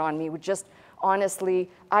use that on me. Just honestly,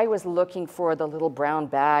 I was looking for the little brown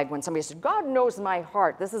bag when somebody said, God knows my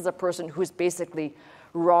heart. This is a person who's basically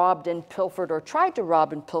robbed and pilfered or tried to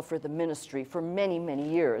rob and pilfer the ministry for many, many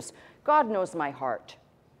years. God knows my heart.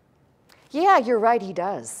 Yeah, you're right, he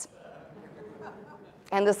does.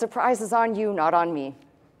 And the surprise is on you, not on me.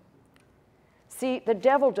 See, the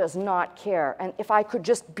devil does not care. And if I could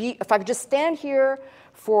just stand here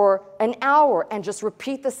for an hour and just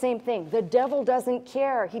repeat the same thing, the devil doesn't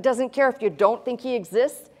care. He doesn't care if you don't think he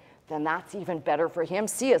exists, then that's even better for him.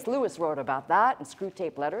 C.S. Lewis wrote about that in Screw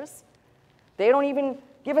Tape Letters. They don't even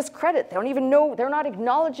give us credit. They don't even know, they're not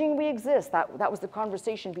acknowledging we exist. That was the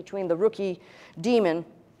conversation between the rookie demon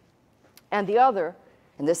and the other,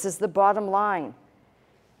 and this is the bottom line.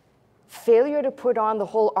 Failure to put on the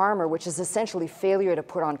whole armor, which is essentially failure to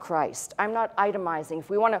put on Christ. I'm not itemizing. If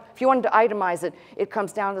you wanted to itemize it, it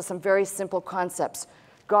comes down to some very simple concepts.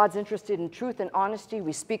 God's interested in truth and honesty.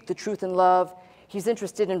 We speak the truth in love. He's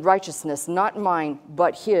interested in righteousness, not mine,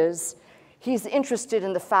 but his. He's interested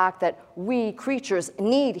in the fact that we creatures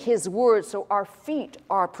need his word, so our feet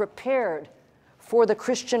are prepared for the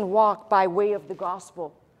Christian walk by way of the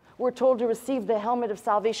gospel. We're told to receive the helmet of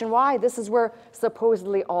salvation. Why? This is where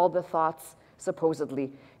supposedly all the thoughts,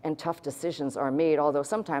 supposedly, and tough decisions are made, although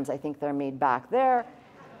sometimes I think they're made back there.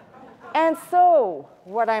 And so,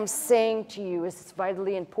 what I'm saying to you is it's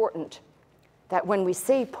vitally important that when we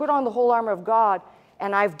say put on the whole armor of God,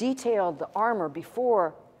 and I've detailed the armor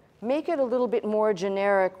before, make it a little bit more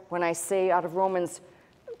generic when I say out of Romans,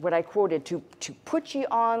 what I quoted, to put ye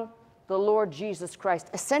on the Lord Jesus Christ.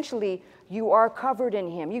 Essentially, you are covered in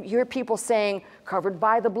him. You hear people saying, covered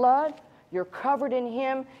by the blood. You're covered in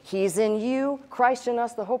him. He's in you. Christ in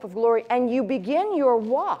us, the hope of glory. And you begin your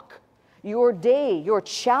walk, your day, your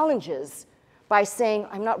challenges by saying,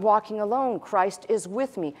 I'm not walking alone. Christ is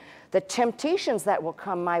with me. The temptations that will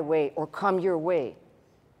come my way or come your way.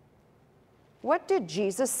 What did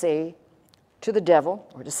Jesus say to the devil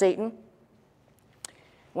or to Satan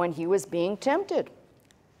when he was being tempted?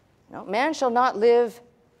 No, man shall not live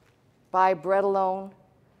by bread alone,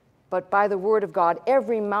 but by the word of God.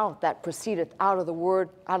 Every mouth that proceedeth out of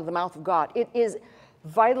the mouth of God. It is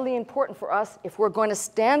vitally important for us. If we're going to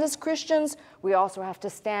stand as Christians, we also have to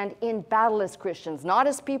stand in battle as Christians, not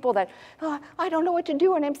as people that, oh, I don't know what to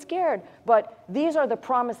do and I'm scared. But these are the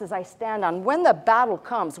promises I stand on. When the battle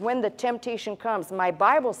comes, when the temptation comes, my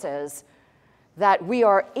Bible says that we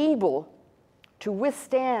are able to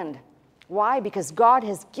withstand. Why? Because God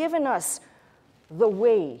has given us the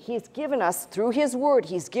way. He's given us, through his word,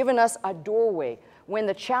 he's given us a doorway. When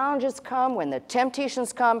the challenges come, when the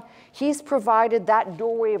temptations come, he's provided that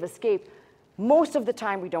doorway of escape. Most of the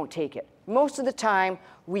time, we don't take it. Most of the time,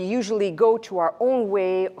 we usually go to our own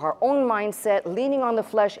way, our own mindset, leaning on the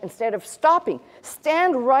flesh instead of stopping.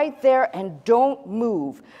 Stand right there and don't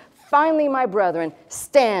move. Finally, my brethren,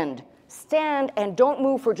 stand. stand and don't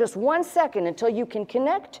move for just 1 second until you can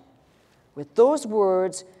connect with those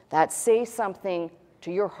words that say something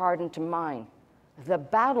to your heart and to mine. The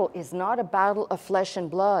battle is not a battle of flesh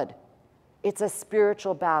and blood. It's a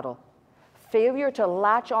spiritual battle. Failure to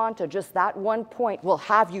latch on to just that one point will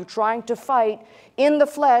have you trying to fight in the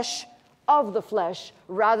flesh, of the flesh,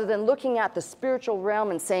 rather than looking at the spiritual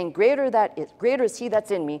realm and saying, greater is he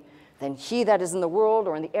that's in me than he that is in the world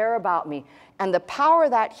or in the air about me. And the power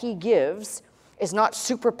that he gives is not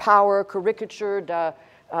superpower, caricatured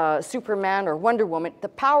Superman or Wonder Woman. The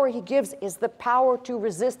power he gives is the power to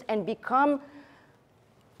resist and become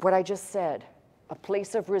what I just said, a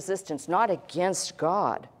place of resistance, not against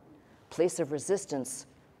God, place of resistance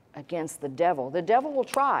against the devil. The devil will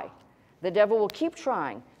try. The devil will keep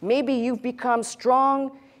trying. Maybe you've become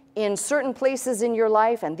strong in certain places in your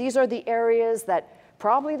life, and these are the areas that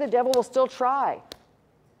probably the devil will still try.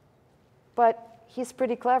 But he's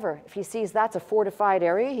pretty clever. If he sees that's a fortified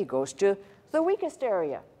area, he goes to the weakest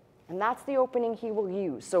area. And that's the opening he will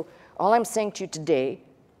use. So all I'm saying to you today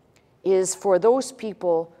is for those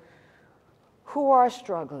people who are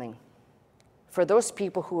struggling, for those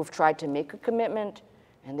people who have tried to make a commitment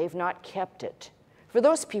and they've not kept it, for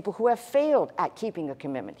those people who have failed at keeping a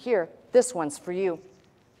commitment. Here, this one's for you.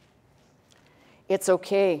 It's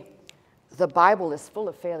okay. The Bible is full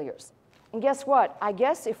of failures. And guess what? I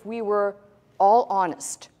guess if we were all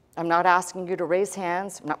honest, I'm not asking you to raise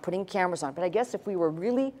hands, I'm not putting cameras on, but I guess if we were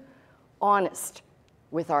really honest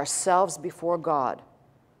with ourselves before God,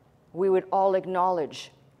 we would all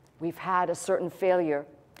acknowledge we've had a certain failure,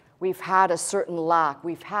 we've had a certain lack,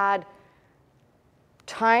 we've had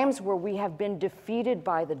times where we have been defeated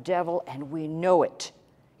by the devil and we know it.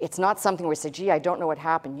 It's not something where we say, gee, I don't know what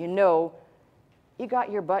happened. You know, you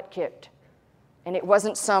got your butt kicked. And it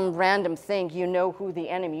wasn't some random thing. You know who the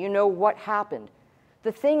enemy, you know what happened.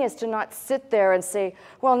 The thing is to not sit there and say,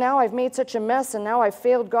 well, now I've made such a mess and now I've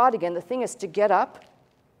failed God again. The thing is to get up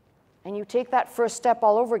and you take that first step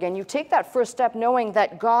all over again. You take that first step knowing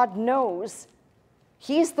that God knows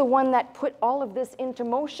He's the one that put all of this into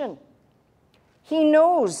motion. He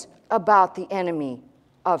knows about the enemy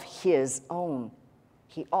of His own.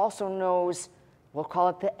 He also knows, we'll call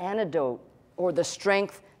it the antidote or the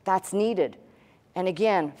strength that's needed. And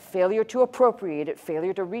again, failure to appropriate it,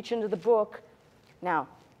 failure to reach into the book. Now,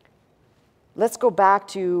 let's go back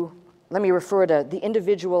to, let me refer to the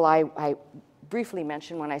individual I briefly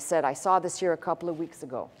mentioned when I said I saw this here a couple of weeks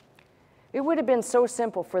ago. It would have been so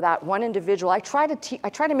simple for that one individual. I try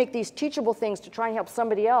to make these teachable things to try and help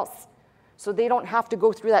somebody else so they don't have to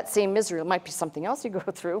go through that same misery. It might be something else you go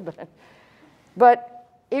through, but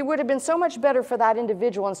it would have been so much better for that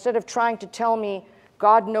individual instead of trying to tell me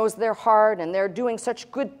God knows their heart and they're doing such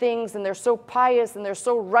good things and they're so pious and they're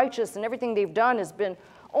so righteous and everything they've done has been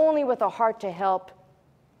only with a heart to help.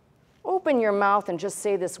 Open your mouth and just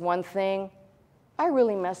say this one thing. I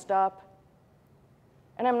really messed up.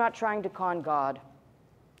 And I'm not trying to con God.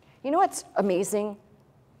 You know what's amazing?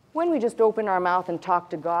 When we just open our mouth and talk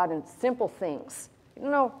to God in simple things. You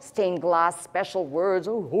know, stained glass, special words.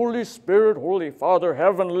 Oh, Holy Spirit, Holy Father,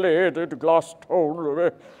 heavenly, the glass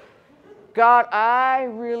tone. God, I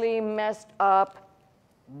really messed up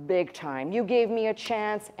big time. You gave me a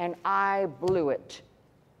chance and I blew it.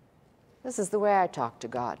 This is the way I talk to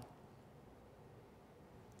God.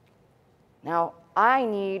 Now, I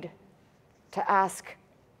need to ask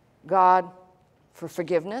God for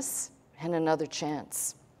forgiveness and another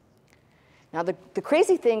chance. Now, the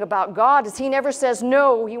crazy thing about God is He never says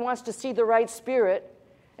no. He wants to see the right spirit,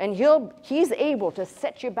 and He's able to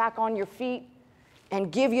set you back on your feet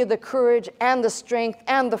and give you the courage and the strength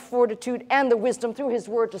and the fortitude and the wisdom through His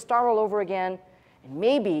Word to start all over again and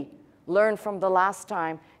maybe learn from the last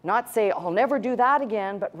time. Not say, I'll never do that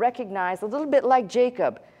again, but recognize, a little bit like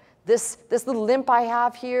Jacob, this little limp I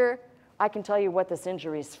have here, I can tell you what this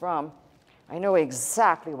injury is from. I know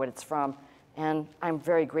exactly what it's from, and I'm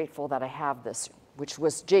very grateful that I have this, which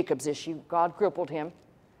was Jacob's issue. God crippled him,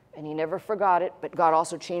 and he never forgot it, but God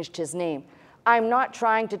also changed his name. I'm not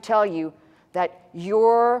trying to tell you that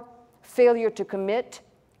your failure to commit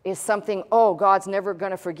is something, oh, God's never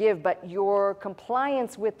going to forgive, but your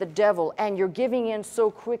compliance with the devil and you're giving in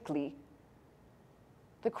so quickly.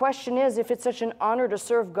 The question is, if it's such an honor to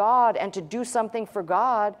serve God and to do something for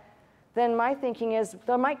God, then my thinking is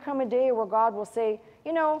there might come a day where God will say,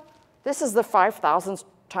 you know, this is the 5,000th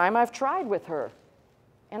time I've tried with her,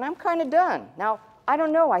 and I'm kind of done. Now, I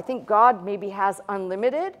don't know. I think God maybe has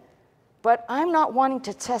unlimited, but I'm not wanting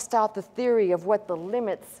to test out the theory of what the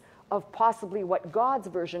limits of possibly what God's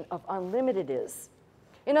version of unlimited is.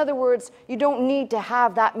 In other words, you don't need to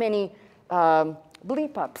have that many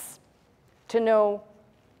bleep-ups to know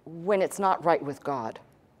when it's not right with God.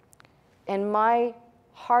 And my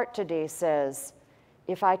heart today says,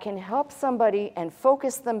 if I can help somebody and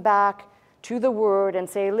focus them back to the Word and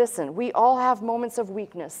say, listen, we all have moments of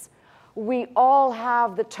weakness. We all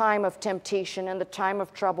have the time of temptation and the time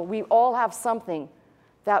of trouble. We all have something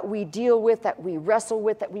that we deal with, that we wrestle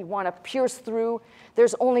with, that we want to pierce through.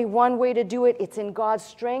 There's only one way to do it. It's in God's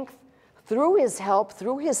strength, through His help,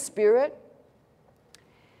 through His Spirit.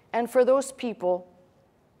 And for those people,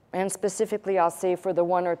 and specifically I'll say for the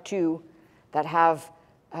one or two that have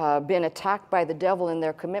been attacked by the devil in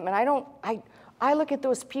their commitment, I look at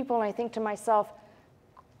those people and I think to myself,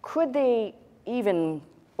 could they even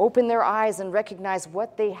open their eyes and recognize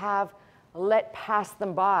what they have let pass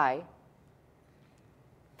them by?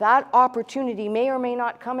 That opportunity may or may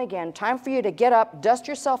not come again. Time for you to get up, dust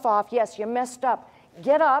yourself off. Yes, you messed up.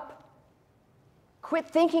 Get up. Quit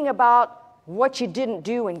thinking about what you didn't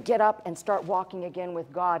do and get up and start walking again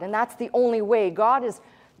with God. And that's the only way. God is,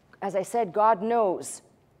 as I said, God knows.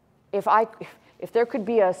 If there could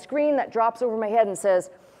be a screen that drops over my head and says,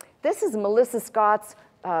 this is Melissa Scott's,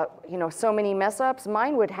 so many mess-ups,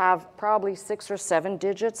 mine would have probably 6 or 7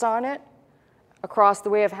 digits on it across the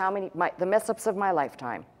way of how many, the mess-ups of my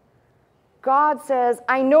lifetime. God says,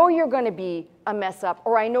 I know you're going to be a mess-up,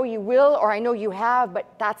 or I know you will, or I know you have,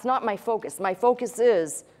 but that's not my focus. My focus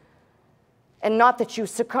is, and not that you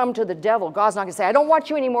succumb to the devil. God's not going to say, I don't want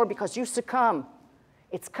you anymore because you succumb.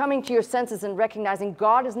 It's coming to your senses and recognizing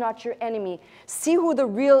God is not your enemy. See who the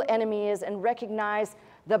real enemy is and recognize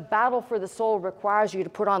the battle for the soul requires you to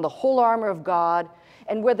put on the whole armor of God.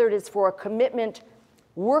 And whether it is for a commitment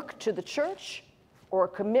work to the church or a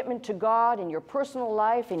commitment to God in your personal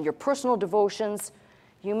life, in your personal devotions,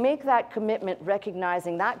 you make that commitment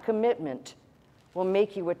recognizing that commitment will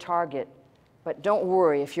make you a target. But don't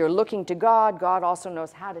worry, if you're looking to God, God also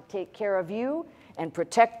knows how to take care of you and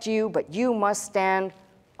protect you, but you must stand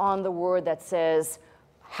on the word that says,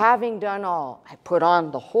 having done all, I put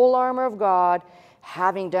on the whole armor of God,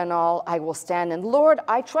 having done all, I will stand. And Lord,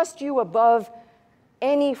 I trust you above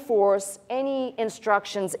any force, any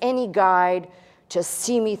instructions, any guide to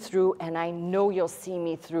see me through, and I know you'll see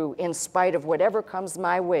me through in spite of whatever comes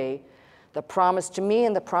my way. The promise to me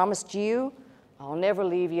and the promise to you, I'll never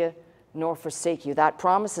leave you nor forsake you. That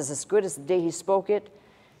promise is as good as the day He spoke it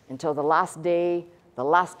until the last day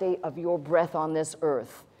of your breath on this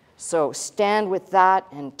earth. So stand with that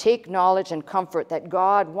and take knowledge and comfort that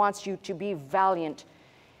God wants you to be valiant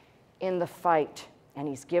in the fight, and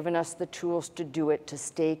He's given us the tools to do it, to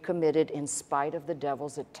stay committed in spite of the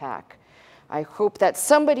devil's attack. I hope that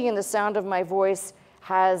somebody in the sound of my voice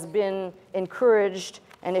has been encouraged,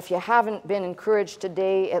 and if you haven't been encouraged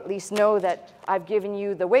today, at least know that I've given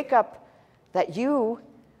you the wake up, that you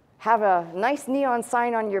have a nice neon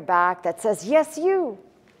sign on your back that says, yes, you.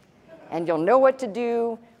 And you'll know what to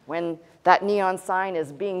do when that neon sign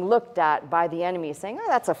is being looked at by the enemy, saying, oh,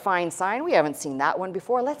 that's a fine sign. We haven't seen that one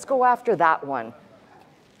before. Let's go after that one.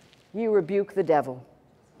 You rebuke the devil.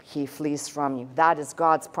 He flees from you. That is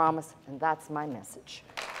God's promise, and that's my message.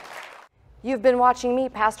 You've been watching me,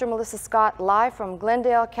 Pastor Melissa Scott, live from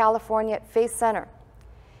Glendale, California at Faith Center.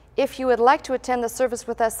 If you would like to attend the service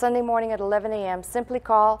with us Sunday morning at 11 a.m., simply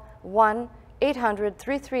call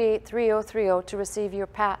 1-800-338-3030 to receive your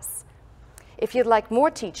pass. If you'd like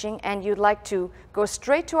more teaching and you'd like to go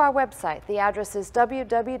straight to our website, the address is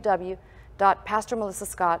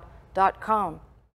www.pastormelissascott.com.